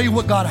written to tell you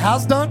what God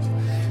has done.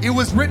 It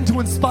was written to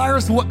inspire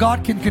us to what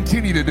God can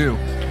continue to do.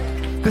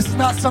 This is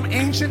not some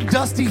ancient,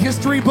 dusty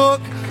history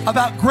book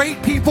about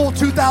great people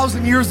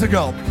 2,000 years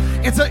ago.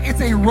 It's a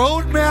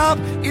roadmap.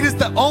 It is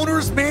the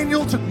owner's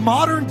manual to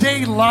modern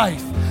day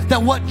life.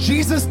 That what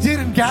Jesus did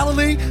in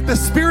Galilee, the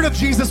Spirit of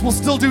Jesus will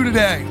still do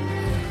today.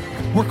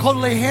 We're called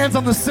to lay hands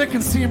on the sick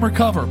and see him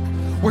recover.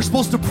 We're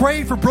supposed to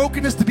pray for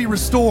brokenness to be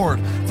restored,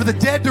 for the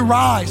dead to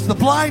rise, for the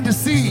blind to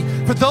see,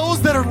 for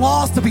those that are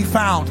lost to be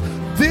found.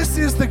 This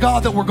is the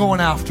God that we're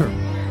going after.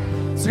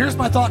 So here's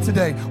my thought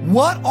today.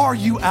 What are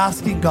you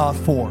asking God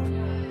for?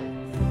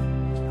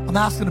 I'm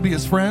asking to be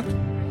his friend.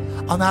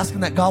 I'm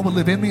asking that God would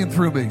live in me and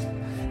through me.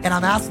 And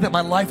I'm asking that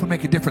my life would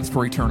make a difference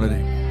for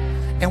eternity.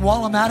 And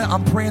while I'm at it,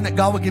 I'm praying that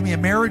God would give me a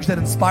marriage that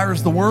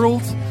inspires the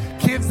world,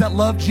 kids that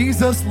love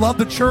Jesus, love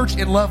the church,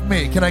 and love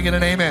me. Can I get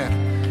an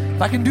amen?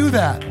 If I can do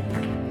that,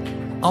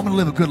 I'm going to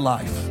live a good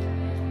life.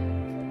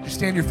 Would you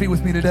stand your feet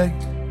with me today?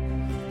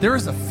 There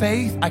is a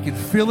faith, I can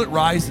feel it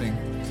rising.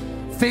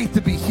 Faith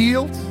to be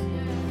healed.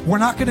 We're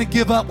not going to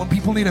give up when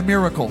people need a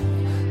miracle.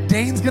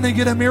 Dane's going to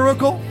get a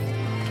miracle.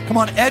 Come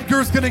on,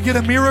 Edgar's going to get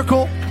a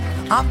miracle.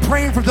 I'm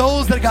praying for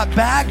those that got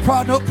bad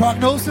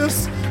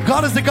prognosis.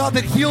 God is the God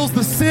that heals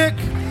the sick,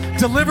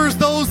 delivers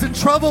those in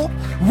trouble,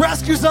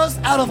 rescues us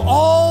out of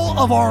all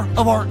of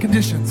our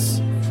conditions.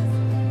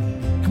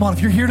 Come on,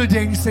 if you're here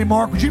today and you say,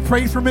 Mark, would you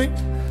pray for me?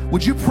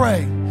 Would you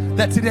pray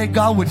that today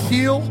God would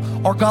heal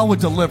or God would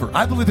deliver?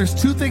 I believe there's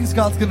two things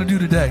God's going to do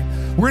today.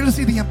 We're going to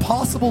see the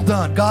impossible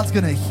done. God's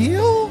going to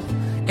heal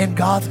and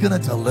God's going to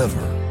deliver.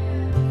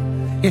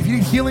 If you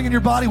need healing in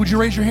your body, would you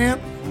raise your hand?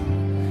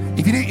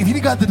 If you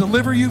need God to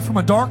deliver you from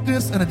a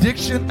darkness, an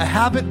addiction, a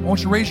habit, I want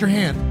you to raise your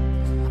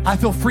hand. I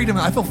feel freedom.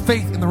 I feel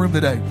faith in the room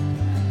today.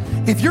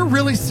 If you're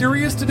really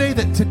serious today,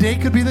 that today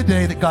could be the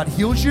day that God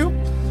heals you.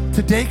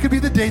 Today could be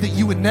the day that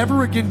you would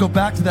never again go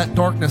back to that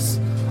darkness.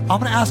 I'm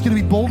going to ask you to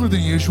be bolder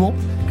than usual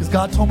because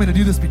God told me to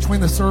do this between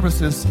the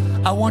services.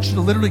 I want you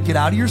to literally get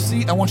out of your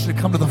seat. I want you to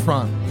come to the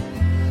front.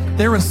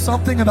 There is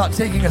something about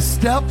taking a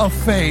step of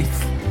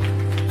faith.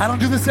 I don't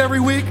do this every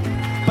week,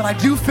 but I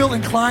do feel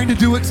inclined to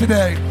do it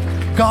today.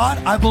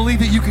 God, I believe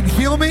that you can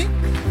heal me.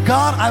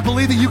 God, I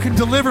believe that you can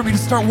deliver me. To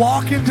start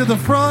walking to the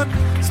front.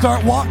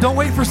 Don't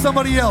wait for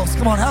somebody else.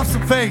 Come on, have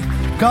some faith.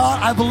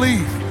 God, I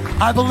believe.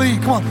 I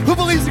believe. Come on. Who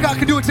believes that God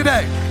can do it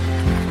today?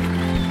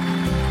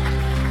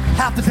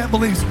 Half the tent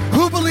believes.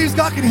 Who believes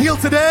God can heal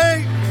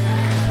today?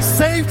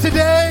 Save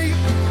today?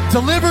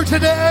 Deliver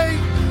today?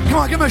 Come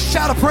on, give him a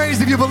shout of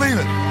praise if you believe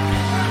it.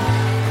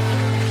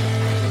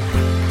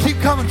 Keep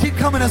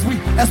coming as we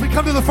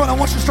come to the front. I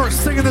want you to start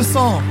singing this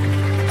song.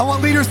 I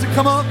want leaders to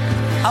come up.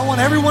 I want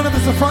everyone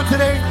that's in front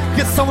today,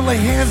 get someone to lay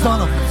hands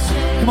on them.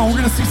 Come on, we're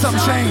going to see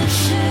something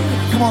change.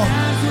 Come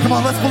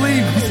on, let's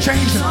believe. It's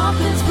changing. Come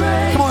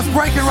on, it's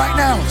breaking right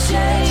now.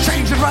 It's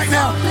changing right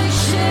now.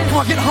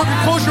 Come on, get hungry.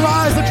 Close your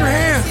eyes, lift your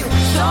hands.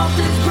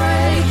 Something's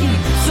breaking,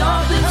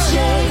 something's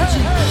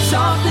changing,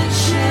 something's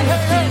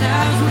shifting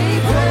as we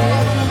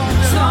pray.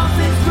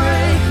 Something's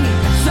breaking,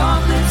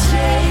 something's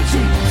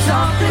changing,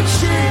 something's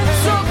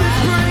shifting, something's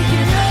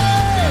breaking.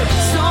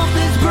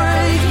 Something's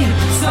breaking,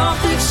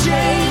 something's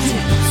changing,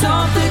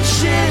 something's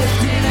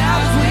shifting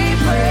as we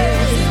pray.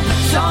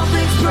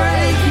 Something's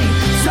breaking,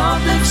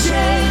 something's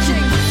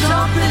changing,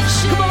 something's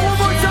shifting. Come on, one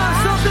more time.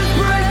 Something's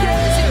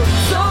breaking,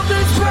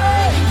 something's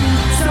breaking,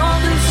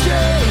 something's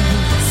changing,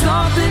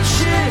 something's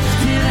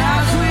shifting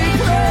as we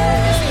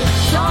pray.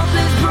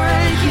 Something's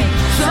breaking,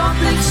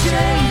 something's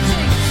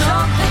changing,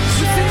 something's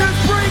shifting.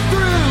 There's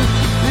breakthrough,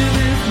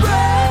 there's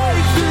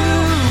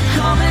breakthrough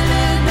coming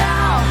in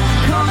now,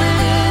 coming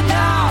in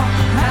now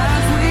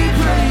as we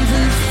praise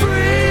His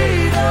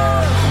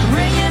freedom,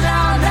 ringing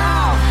out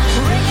now,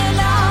 ringing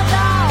out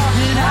now,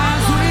 and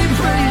as we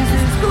praise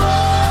His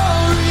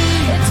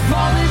glory, it's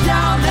falling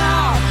down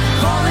now,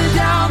 falling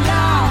down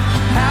now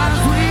as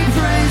we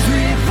praise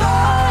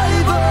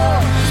revival,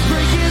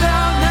 breaking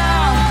out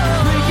now,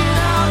 breaking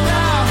out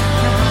now.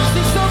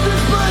 See,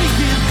 something's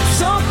breaking,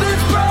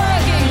 something's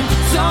breaking,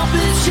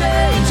 something's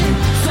changing,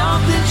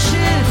 something's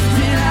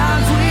shifting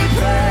as we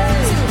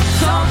praise.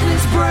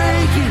 Something's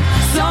breaking,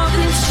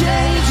 something's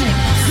changing,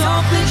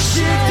 something's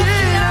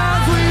shifting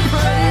as we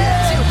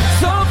pray.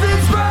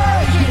 Something's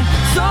breaking,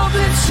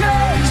 something's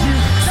changing,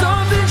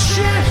 something's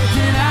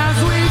shifting as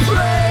we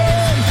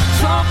pray.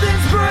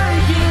 Something's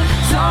breaking,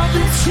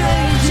 something's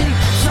changing,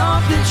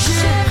 something's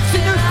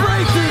shifting. There's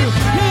breakthrough,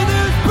 and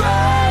there's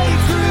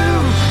breakthrough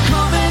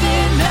coming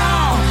in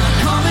now,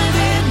 coming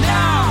in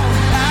now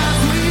as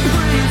we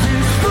praise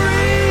His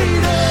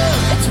freedom.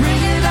 It's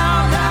ringing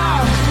out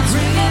now, it's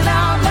ringing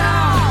out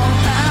now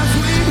as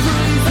we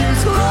praise His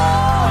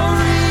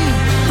glory.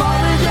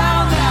 Falling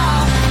down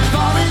now,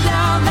 falling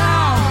down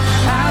now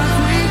as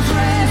we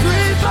praise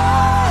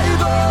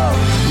revival.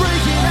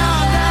 Breaking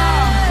out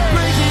now,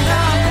 breaking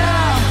out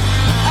now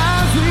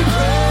as we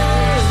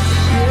praise.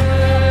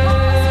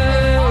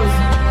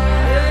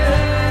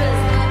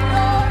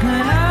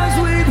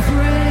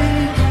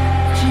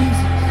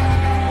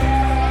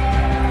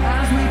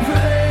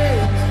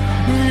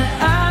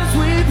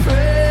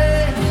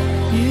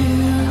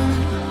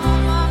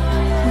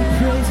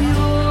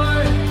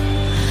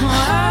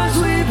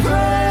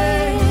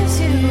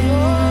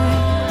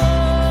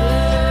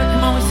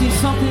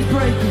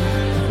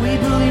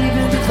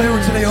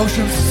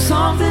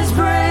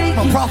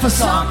 Come on, prophesy.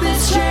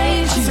 Something's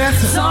changing.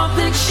 Sense it.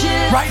 Something's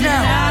shifting Right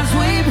now. as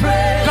we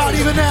pray. God,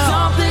 even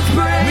now. Something's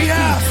breaking. We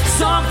ask.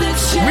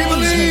 Something's changing. We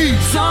believe.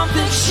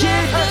 Something's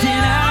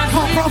shifting as Come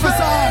on, we prophesy.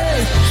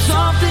 pray.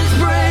 Something's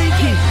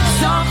breaking.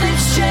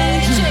 Something's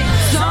changing.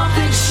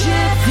 Something's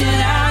shifting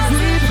as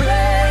we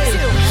pray.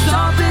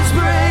 Something's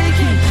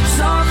breaking.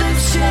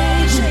 Something's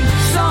changing.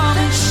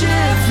 Something's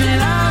shifting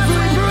as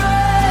we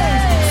pray.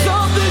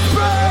 Something's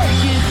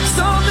breaking.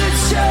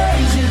 Something's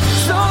changing.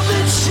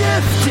 Something's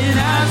shifting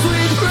as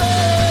we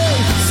pray.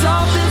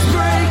 Something's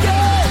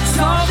breaking.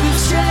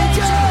 Something's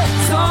changing.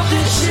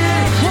 Something's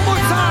shifting. One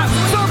more time.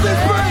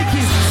 Something's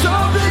breaking.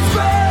 Something's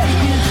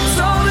breaking.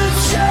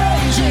 Something's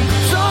changing.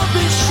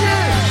 Something's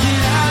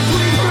shifting as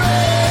we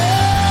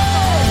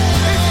pray.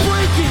 It's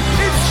breaking.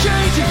 It's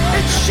changing.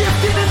 It's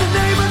shifting in the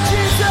name of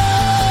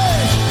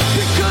Jesus.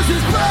 Because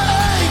it's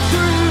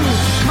breakthrough.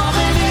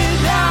 Coming in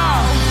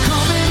now.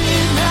 Coming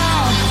in now.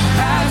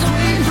 As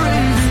we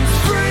praise His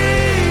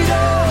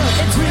freedom.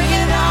 It's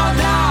ringing out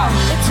now.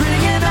 It's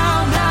ringing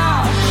out now.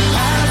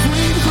 As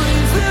we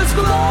praise His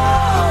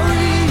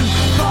glory.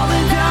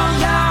 Falling down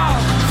now.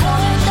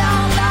 Falling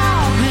down now.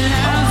 And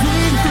as we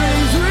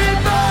praise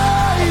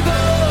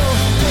revival.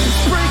 It's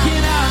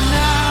breaking out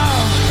now.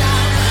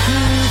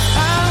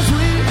 As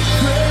we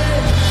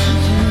praise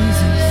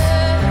Jesus.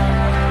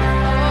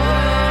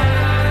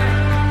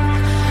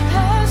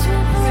 As we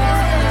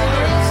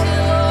praise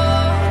you,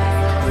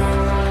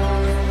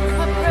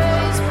 my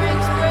praise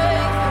brings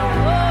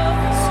breakthrough.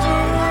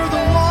 Stir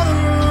the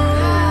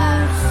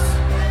waters.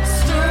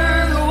 Stir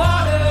the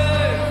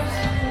waters.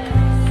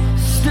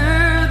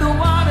 Stir the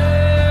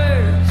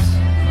waters.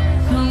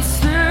 Come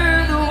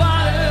stir the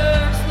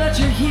waters. Let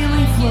your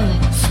healing flow.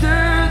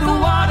 Stir the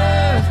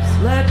waters.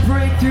 Let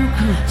breakthrough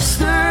come.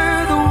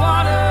 Stir the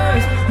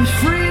waters. Let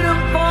freedom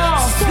fall.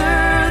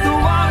 Stir the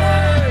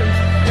waters.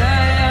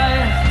 Yeah, yeah,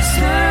 yeah.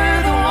 Stir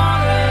the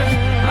waters.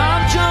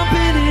 I'm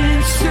jumping in.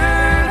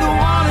 Stir the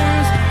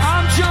waters.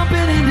 I'm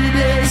jumping in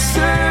today.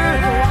 Stir.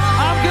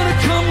 I'm gonna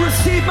come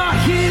receive my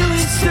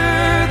healing.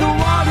 Stir the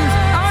waters.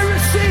 I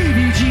receive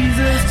you,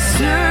 Jesus.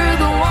 Stir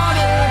the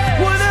water.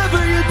 Whatever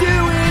you're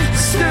doing,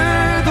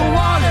 stir the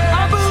water.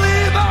 I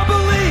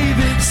believe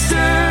it.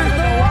 Stir.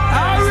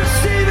 I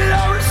receive it.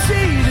 I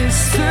receive it.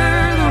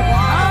 Stir the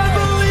water. I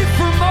believe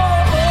for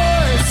more.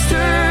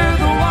 Stir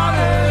the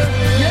water.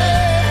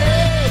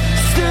 Yeah.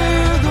 Stir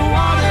the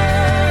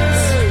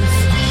waters.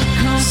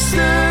 Come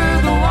stir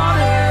the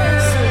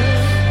waters.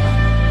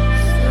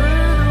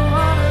 Stir the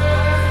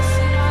waters.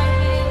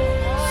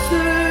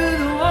 Stir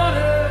the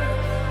water.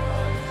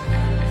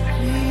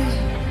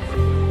 Jesus.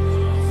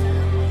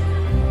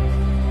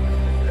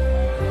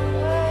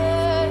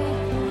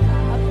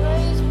 My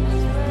praise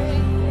brings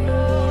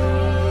breakthrough.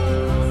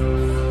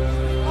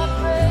 My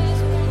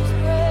praise brings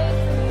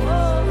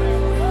breakthrough.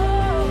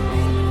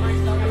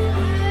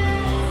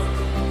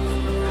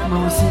 Come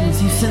on, sing this.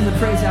 You send the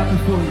praise out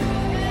before you.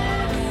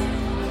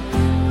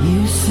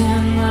 You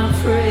send the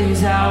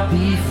praise out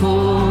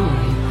before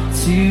you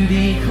to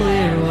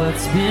declare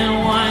what's been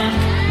won.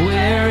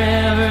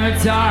 Wherever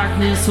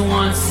darkness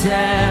once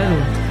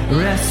settled,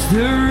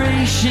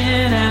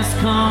 restoration has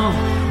come.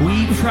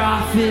 We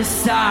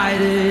prophesy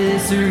to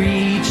this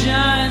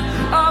region.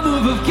 A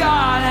move of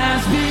God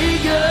has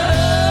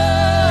begun.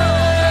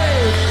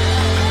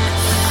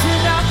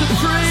 Send out the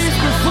praise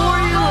before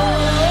you,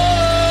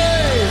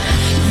 Lord.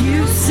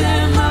 You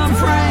send the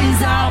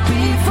praise out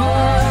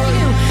before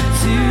you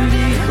to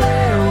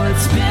declare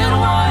what's been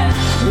won.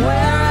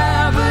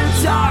 Wherever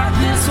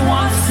darkness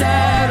once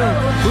settled,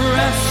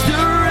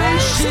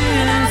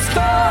 restoration has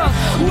come.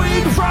 We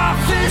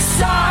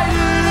prophesy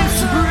to this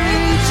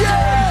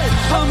region.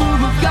 A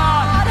move of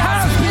God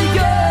has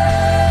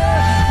begun.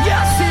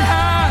 Yes, it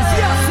has.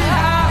 Yes, it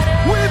has.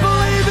 We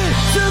believe it.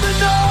 To the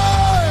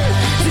north.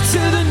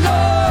 To the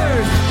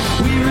north.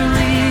 We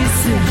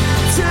release it.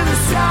 To the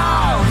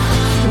south.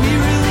 We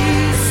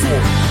release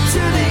it.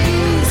 To the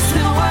east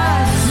and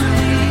west.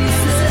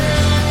 Release it.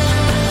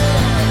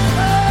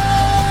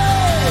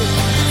 Hey!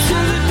 To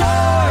the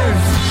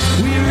north.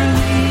 We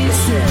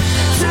release it.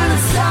 To the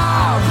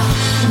south.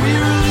 We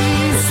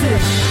release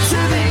it. To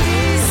the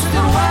east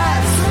and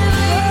west.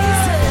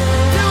 Release it.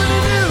 Doing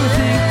a new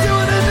thing.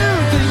 Doing a new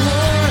thing,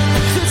 Lord.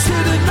 To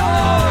the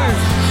north.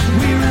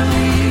 We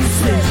release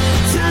it.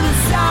 To the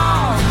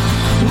south.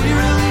 We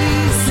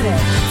release it.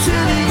 To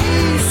the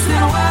east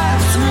and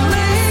west.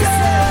 Release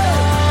it.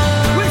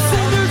 We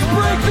say there's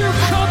breakthrough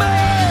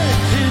coming.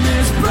 And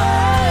there's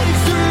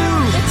breakthrough.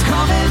 It's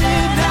coming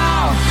in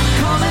now.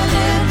 Coming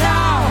in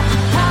now.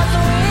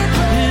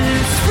 And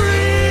it's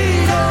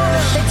freedom.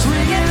 It's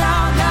ringing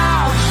out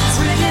now. It's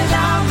ringing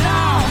out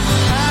now.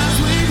 As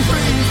we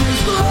praise His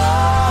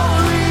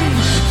glory.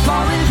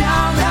 Falling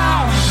down now.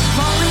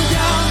 Falling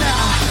down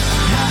now.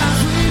 As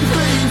we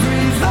praise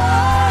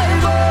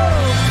revival.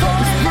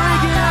 It's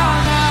breaking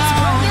out now.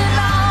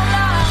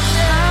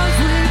 As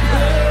we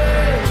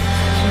praise.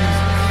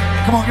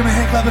 Come on, give me a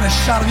hand clap and a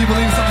shout if you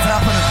believe something's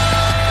happening.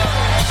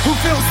 Who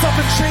feels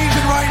something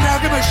changing right now?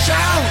 Give me a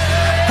shout.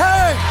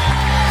 Hey,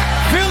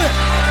 feel it.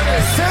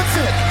 sense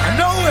it. I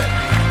know it.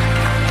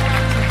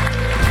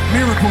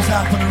 Miracles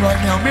happening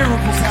right now.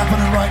 Miracles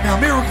happening right now.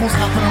 Miracles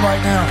happening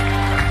right now.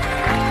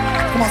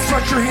 Come on,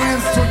 stretch your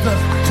hands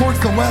towards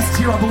the west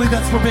here. I believe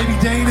that's where baby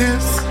Dane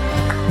is.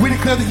 We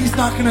declare that he's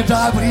not going to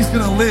die, but he's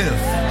going to live.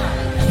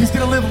 He's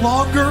going to live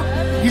longer.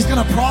 He's going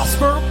to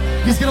prosper.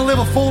 He's going to live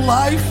a full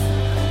life.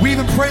 We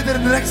even pray that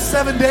in the next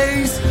 7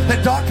 days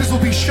that doctors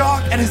will be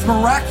shocked at his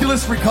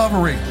miraculous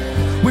recovery.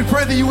 We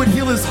pray that you would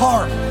heal his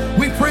heart.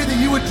 We pray that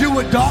you would do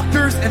what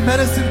doctors and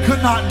medicine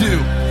could not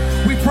do.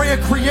 We pray a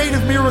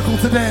creative miracle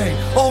today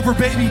over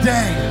baby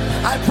Dane.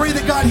 I pray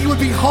that, God, he would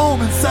be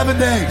home in 7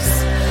 days.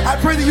 I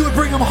pray that you would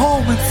bring him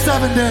home in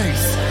 7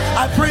 days.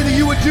 I pray that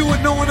you would do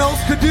what no one else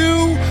could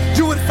do.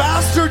 Do it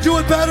faster, do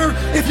it better.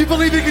 If you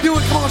believe you can do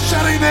it, come on,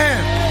 shout amen.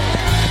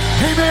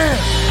 Amen.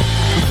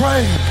 We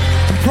pray,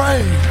 we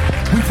pray,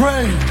 we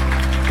pray.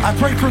 I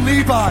pray for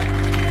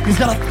Levi. He's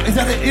got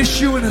an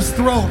issue in his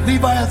throat.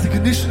 Levi has a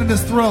condition in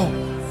his throat.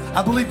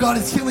 I believe God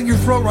is healing your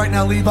throat right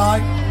now, Levi.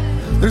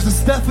 There's a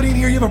Stephanie in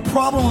here. You have a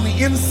problem on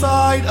the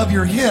inside of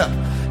your hip.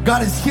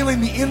 God is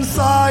healing the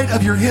inside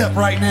of your hip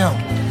right now.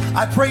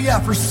 I pray,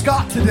 for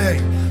Scott today.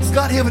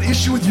 Scott, you have an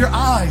issue with your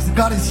eyes, and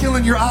God is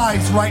healing your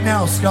eyes right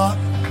now, Scott.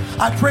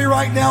 I pray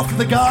right now for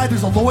the guy.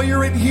 There's a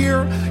lawyer in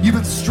here. You've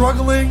been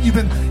struggling.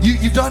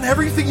 You've done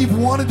everything you've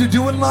wanted to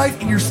do in life,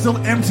 and you're still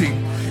empty.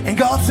 And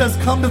God says,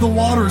 come to the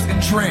waters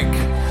and drink,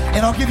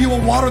 and I'll give you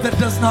a water that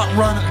does not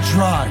run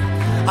dry.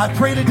 I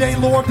pray today,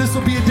 Lord, this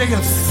will be a day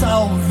of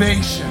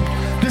salvation.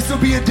 This will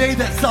be a day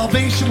that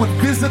salvation would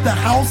visit the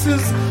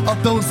houses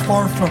of those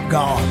far from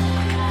God.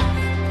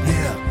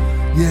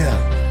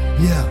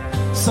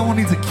 Yeah. Someone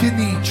needs a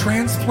kidney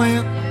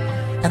transplant.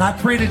 And I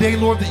pray today,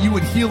 Lord, that you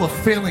would heal a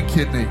failing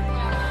kidney.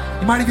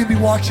 You might even be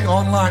watching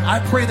online. I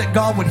pray that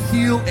God would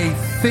heal a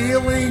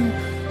failing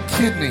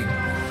kidney.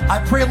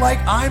 I pray like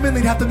Iman,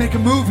 they'd have to make a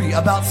movie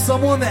about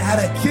someone that had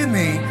a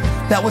kidney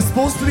that was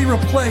supposed to be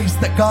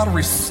replaced that God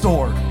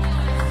restored.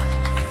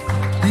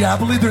 Yeah, I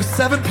believe there's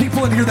 7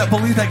 people in here that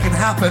believe that can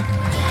happen,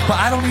 but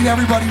I don't need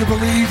everybody to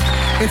believe.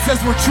 It says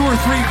where 2 or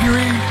 3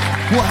 agree,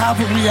 we'll have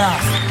what we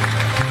ask.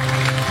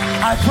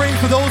 I pray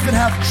for those that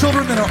have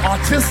children that are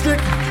autistic,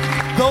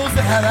 those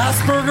that have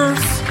Asperger's.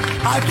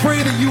 I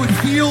pray that you would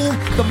heal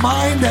the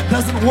mind that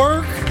doesn't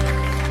work.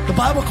 The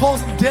Bible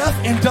calls them deaf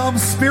and dumb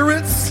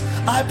spirits.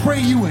 I pray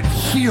you would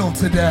heal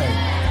today.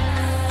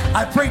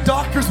 I pray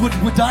doctors would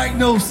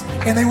diagnose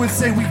and they would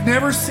say, we've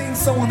never seen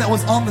someone that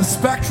was on the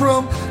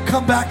spectrum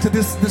come back to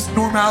this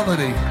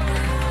normality.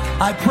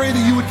 I pray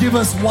that you would give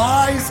us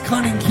wise,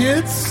 cunning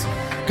kids.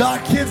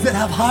 God, kids that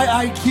have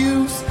high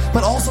IQs,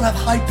 but also have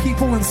high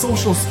people and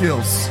social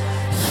skills.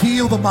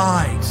 Heal the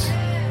mind.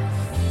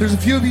 There's a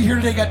few of you here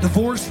today got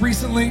divorced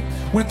recently,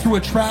 went through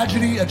a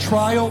tragedy, a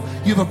trial.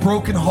 You have a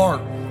broken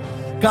heart.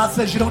 God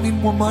says you don't need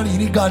more money. You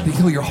need God to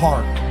heal your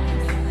heart.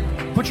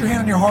 Put your hand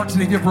on your heart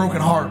today if you have a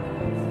broken heart.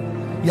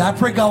 Yeah, I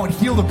pray God would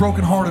heal the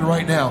brokenhearted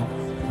right now.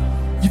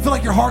 You feel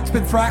like your heart's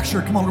been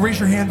fractured. Come on, raise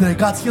your hand today.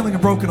 God's healing a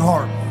broken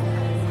heart.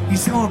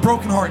 He's healing a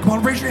broken heart. Come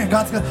on, raise your hand.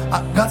 God's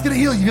gonna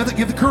heal you. You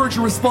have the courage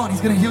to respond. He's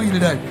gonna heal you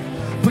today.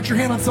 Put your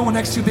hand on someone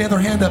next to you. They have their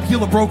hand up.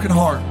 Heal a broken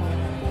heart.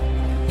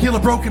 Heal a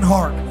broken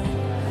heart.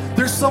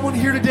 There's someone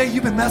here today,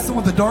 you've been messing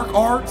with the dark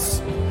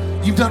arts.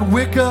 You've done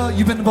Wicca.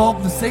 You've been involved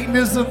in the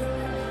Satanism.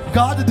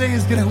 God today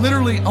is gonna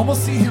literally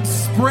almost see him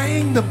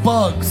spraying the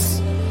bugs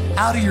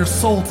out of your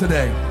soul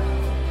today.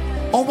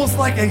 Almost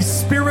like a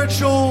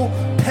spiritual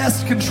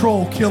pest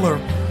control killer.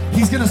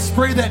 He's gonna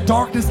spray that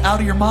darkness out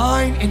of your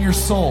mind and your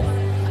soul.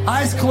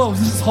 Eyes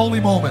closed. This is a holy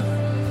moment.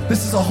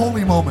 This is a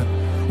holy moment.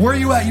 Where are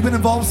you at? You've been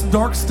involved with some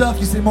dark stuff.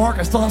 You say, Mark,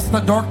 I still have some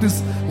of that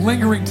darkness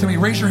lingering to me.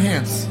 Raise your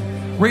hands.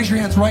 Raise your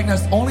hands right now.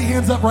 Only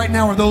hands up right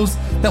now are those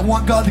that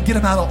want God to get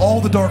them out of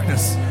all the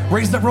darkness.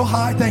 Raise it up real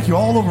high. Thank you.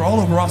 All over.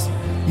 Awesome.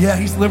 Yeah,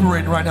 he's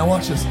liberating right now.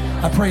 Watch this.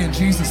 I pray in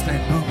Jesus'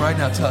 name. Boom, right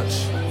now,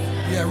 touch.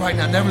 Yeah, right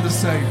now. Never the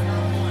same.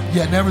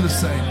 Yeah, never the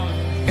same.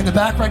 In the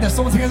back right now,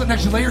 someone's hands up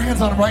next to you. Lay your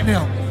hands on them right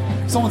now.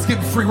 Someone's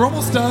getting free. We're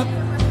almost done.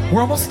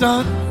 We're almost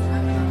done.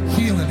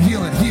 Healing.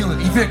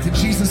 Evict in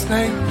Jesus'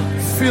 name.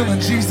 Fill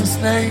in Jesus'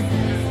 name.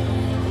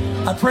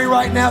 I pray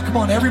right now, come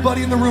on,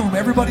 everybody in the room,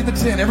 everybody in the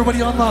tent,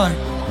 everybody online.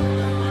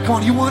 Come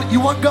on, you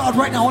want God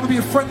right now. I want to be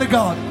a friend of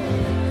God.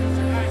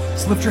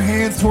 Just lift your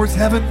hands towards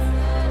heaven.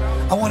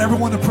 I want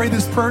everyone to pray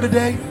this prayer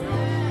today.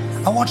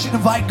 I want you to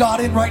invite God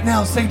in right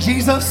now. Say,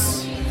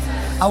 Jesus,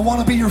 I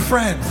want to be your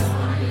friend.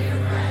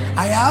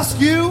 I ask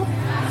you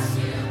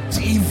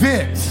to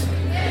evict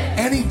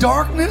any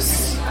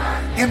darkness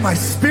in my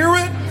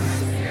spirit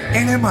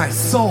and in my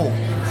soul.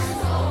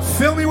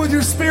 Fill me with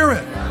your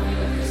spirit.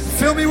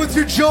 Fill me with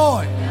your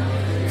joy.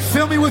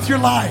 Fill me with your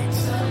light.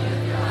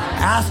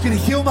 I ask you to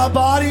heal my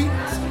body.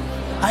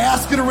 I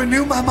ask you to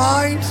renew my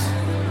mind.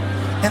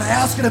 And I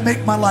ask you to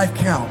make my life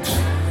count.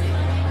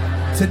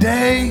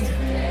 Today,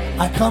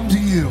 I come to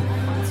you.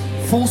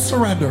 Full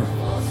surrender.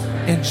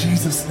 In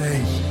Jesus'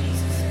 name.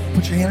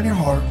 Put your hand on your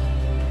heart.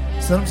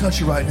 Just let him touch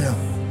you right now.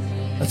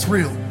 That's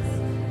real.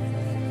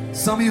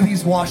 Some of you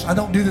he's washed. I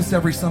don't do this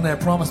every Sunday, I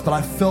promise, but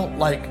I felt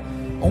like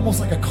almost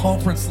like a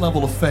conference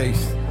level of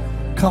faith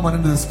coming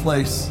into this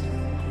place.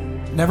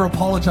 Never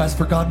apologize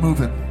for God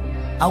moving.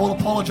 I will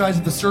apologize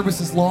if the service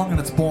is long and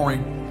it's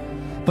boring.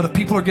 But if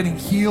people are getting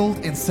healed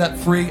and set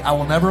free, I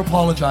will never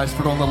apologize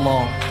for going a little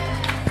long.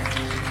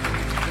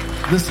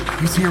 Listen,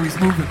 he's here, he's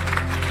moving.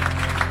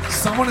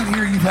 Someone in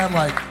here, you've had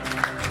like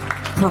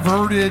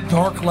perverted,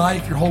 dark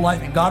life your whole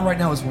life, and God right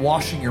now is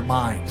washing your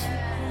mind.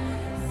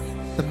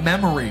 The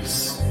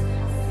memories,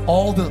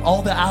 all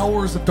the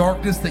hours of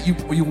darkness that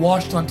you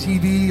watched on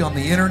TV, on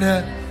the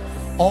internet,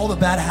 all the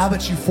bad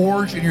habits you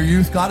forged in your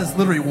youth, God is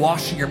literally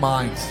washing your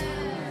minds.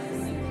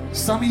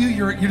 Some of you,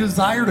 your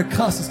desire to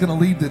cuss is going to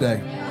leave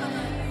today.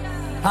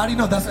 How do you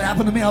know? That's what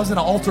happened to me. I was at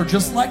an altar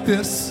just like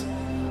this.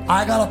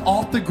 I got up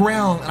off the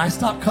ground and I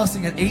stopped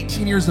cussing at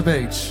 18 years of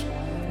age.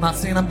 I'm not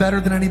saying I'm better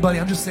than anybody.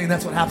 I'm just saying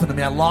that's what happened to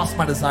me. I lost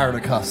my desire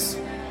to cuss.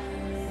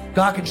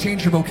 God can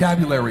change your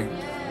vocabulary.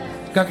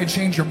 God can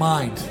change your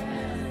mind.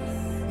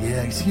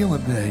 Yeah, he's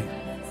healing today.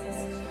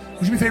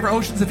 Would you be favorite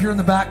Oceans if you're in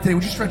the back today?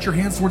 Would you stretch your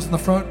hands towards in the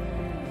front?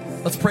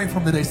 Let's pray for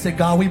them today. Say,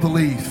 God, we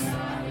believe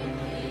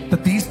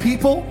that these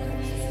people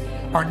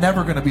are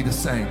never going to be the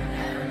same.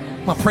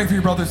 I'm going to pray for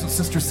your brothers and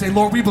sisters. Say,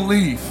 Lord, we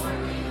believe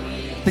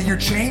that you're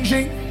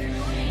changing,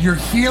 you're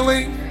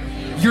healing,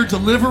 you're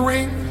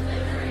delivering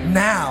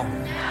now.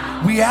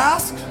 We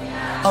ask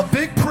a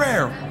big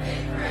prayer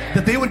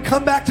that they would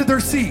come back to their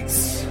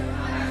seats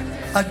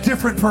a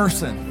different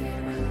person,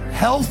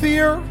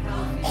 healthier,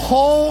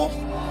 whole,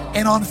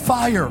 and on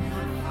fire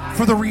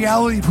for the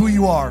reality of who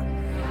you are.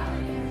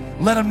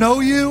 Let them know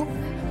you,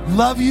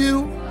 love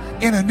you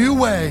in a new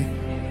way,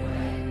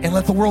 and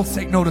let the world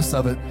take notice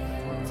of it.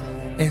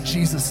 In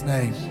Jesus'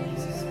 name.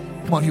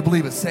 Come on, you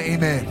believe it. Say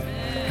amen.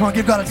 Come on,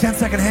 give God a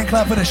 10-second hand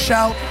clap and a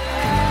shout.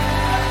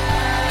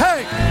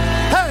 Hey,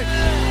 hey,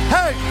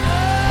 hey.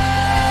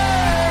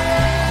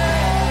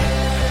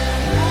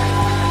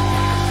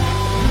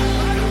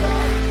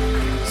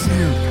 See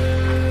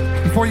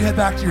you. Before you head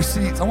back to your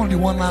seats, I want to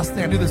do one last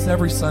thing. I do this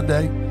every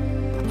Sunday.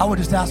 I would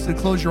just ask you to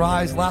close your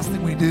eyes. Last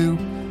thing we do,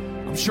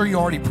 I'm sure you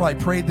already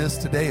probably prayed this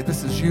today if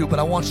this is you, but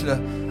I want to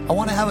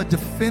have a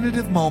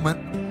definitive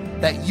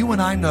moment that you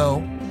and I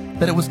know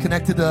that it was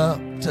connected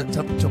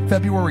to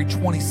February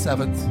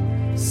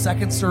 27th,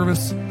 second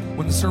service,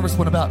 when the service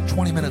went about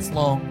 20 minutes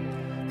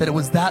long, that it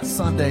was that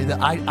Sunday that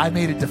I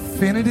made a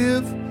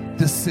definitive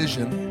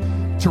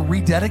decision to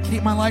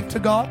rededicate my life to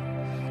God,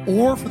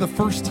 or for the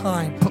first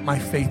time, put my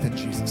faith in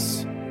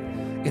Jesus.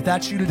 If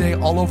that's you today,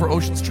 all over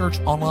Oceans Church,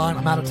 online,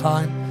 I'm out of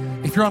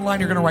time. If you're online,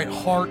 you're gonna write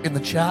heart in the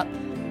chat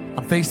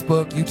on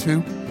Facebook,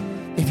 YouTube.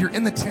 If you're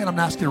in the tent, I'm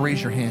gonna ask you to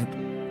raise your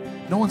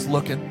hand. No one's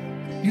looking.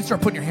 You can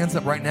start putting your hands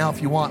up right now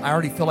if you want. I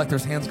already feel like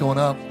there's hands going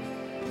up.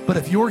 But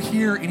if you're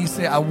here and you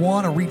say, I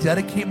want to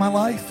rededicate my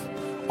life,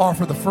 or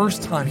for the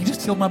first time, he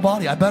just healed my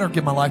body, I better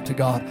give my life to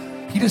God.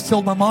 He just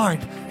healed my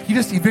mind. He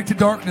just evicted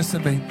darkness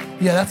in me.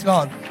 Yeah, that's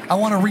God. I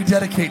want to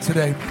rededicate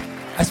today.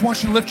 I just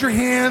want you to lift your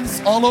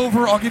hands all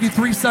over. I'll give you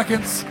 3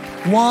 seconds.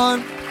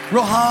 1,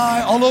 real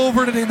high, all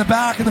over today, in the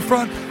back, in the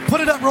front.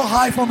 Put it up real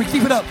high for me.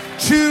 Keep it up.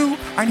 2,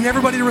 I need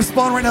everybody to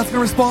respond right now. It's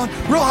going to respond.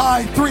 Real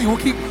high. 3,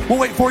 we'll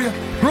wait for you.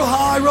 Real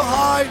high, real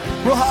high,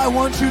 real high.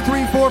 1, 2,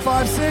 3, 4,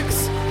 5, 6,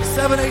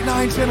 7, 8,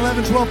 9, 10,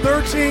 11, 12,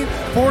 13,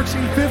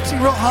 14,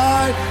 15. Real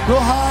high, real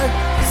high.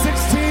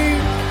 16,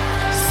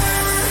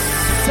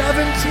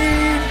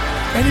 17.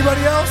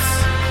 Anybody else?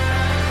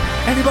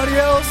 Anybody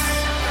else?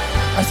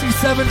 I see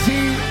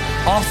 17.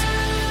 Awesome.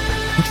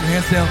 Put your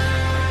hands down.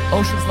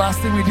 Oceans, last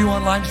thing we do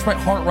online, just write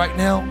heart right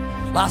now.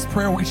 Last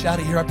prayer, we'll get you out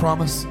of here, I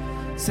promise.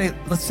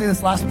 Let's say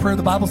this last prayer.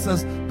 The Bible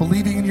says,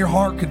 believing in your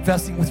heart,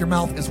 confessing with your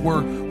mouth is where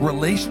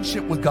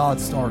relationship with God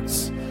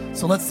starts.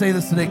 So let's say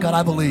this today. God,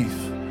 I believe.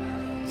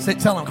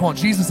 Tell him, come on,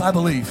 Jesus, I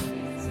believe.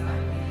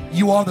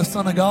 You are the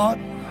Son of God.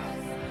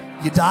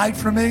 You died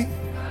for me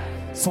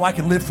so I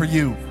can live for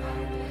you.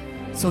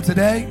 So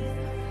today,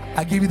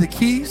 I give you the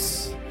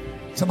keys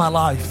to my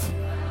life.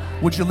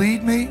 Would you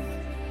lead me,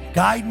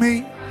 guide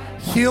me,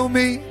 heal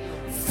me,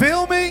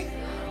 fill me,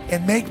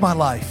 and make my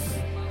life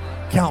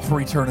count for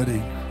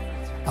eternity?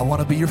 I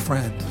want to be your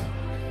friend.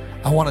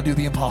 I want to do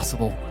the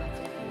impossible.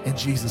 In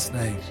Jesus'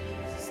 name.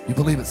 You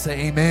believe it?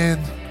 Say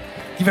amen.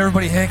 Give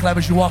everybody a hand clap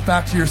as you walk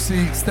back to your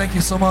seats. Thank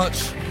you so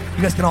much.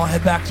 You guys can all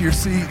head back to your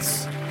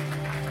seats.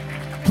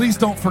 Please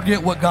don't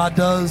forget what God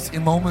does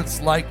in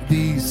moments like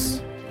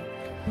these.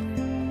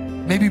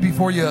 Maybe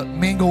before you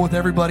mingle with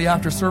everybody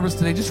after service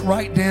today, just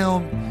write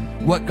down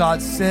what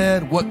God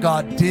said, what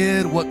God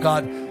did,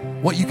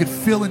 what you could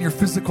feel in your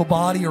physical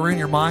body or in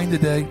your mind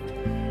today.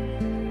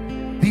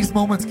 These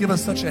moments give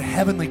us such a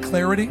heavenly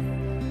clarity,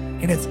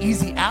 and it's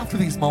easy after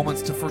these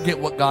moments to forget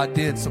what God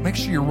did. So make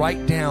sure you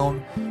write down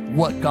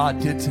what God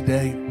did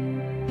today.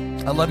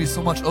 I love you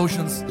so much,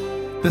 Oceans.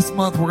 This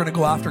month, we're going to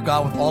go after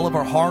God with all of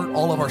our heart,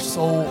 all of our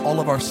soul,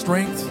 all of our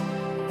strength.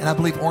 And I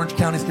believe Orange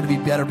County is going to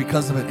be better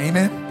because of it.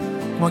 Amen?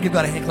 Come on, give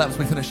God a hand clap as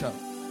we finish up.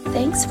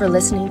 Thanks for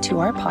listening to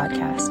our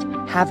podcast.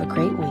 Have a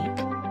great week.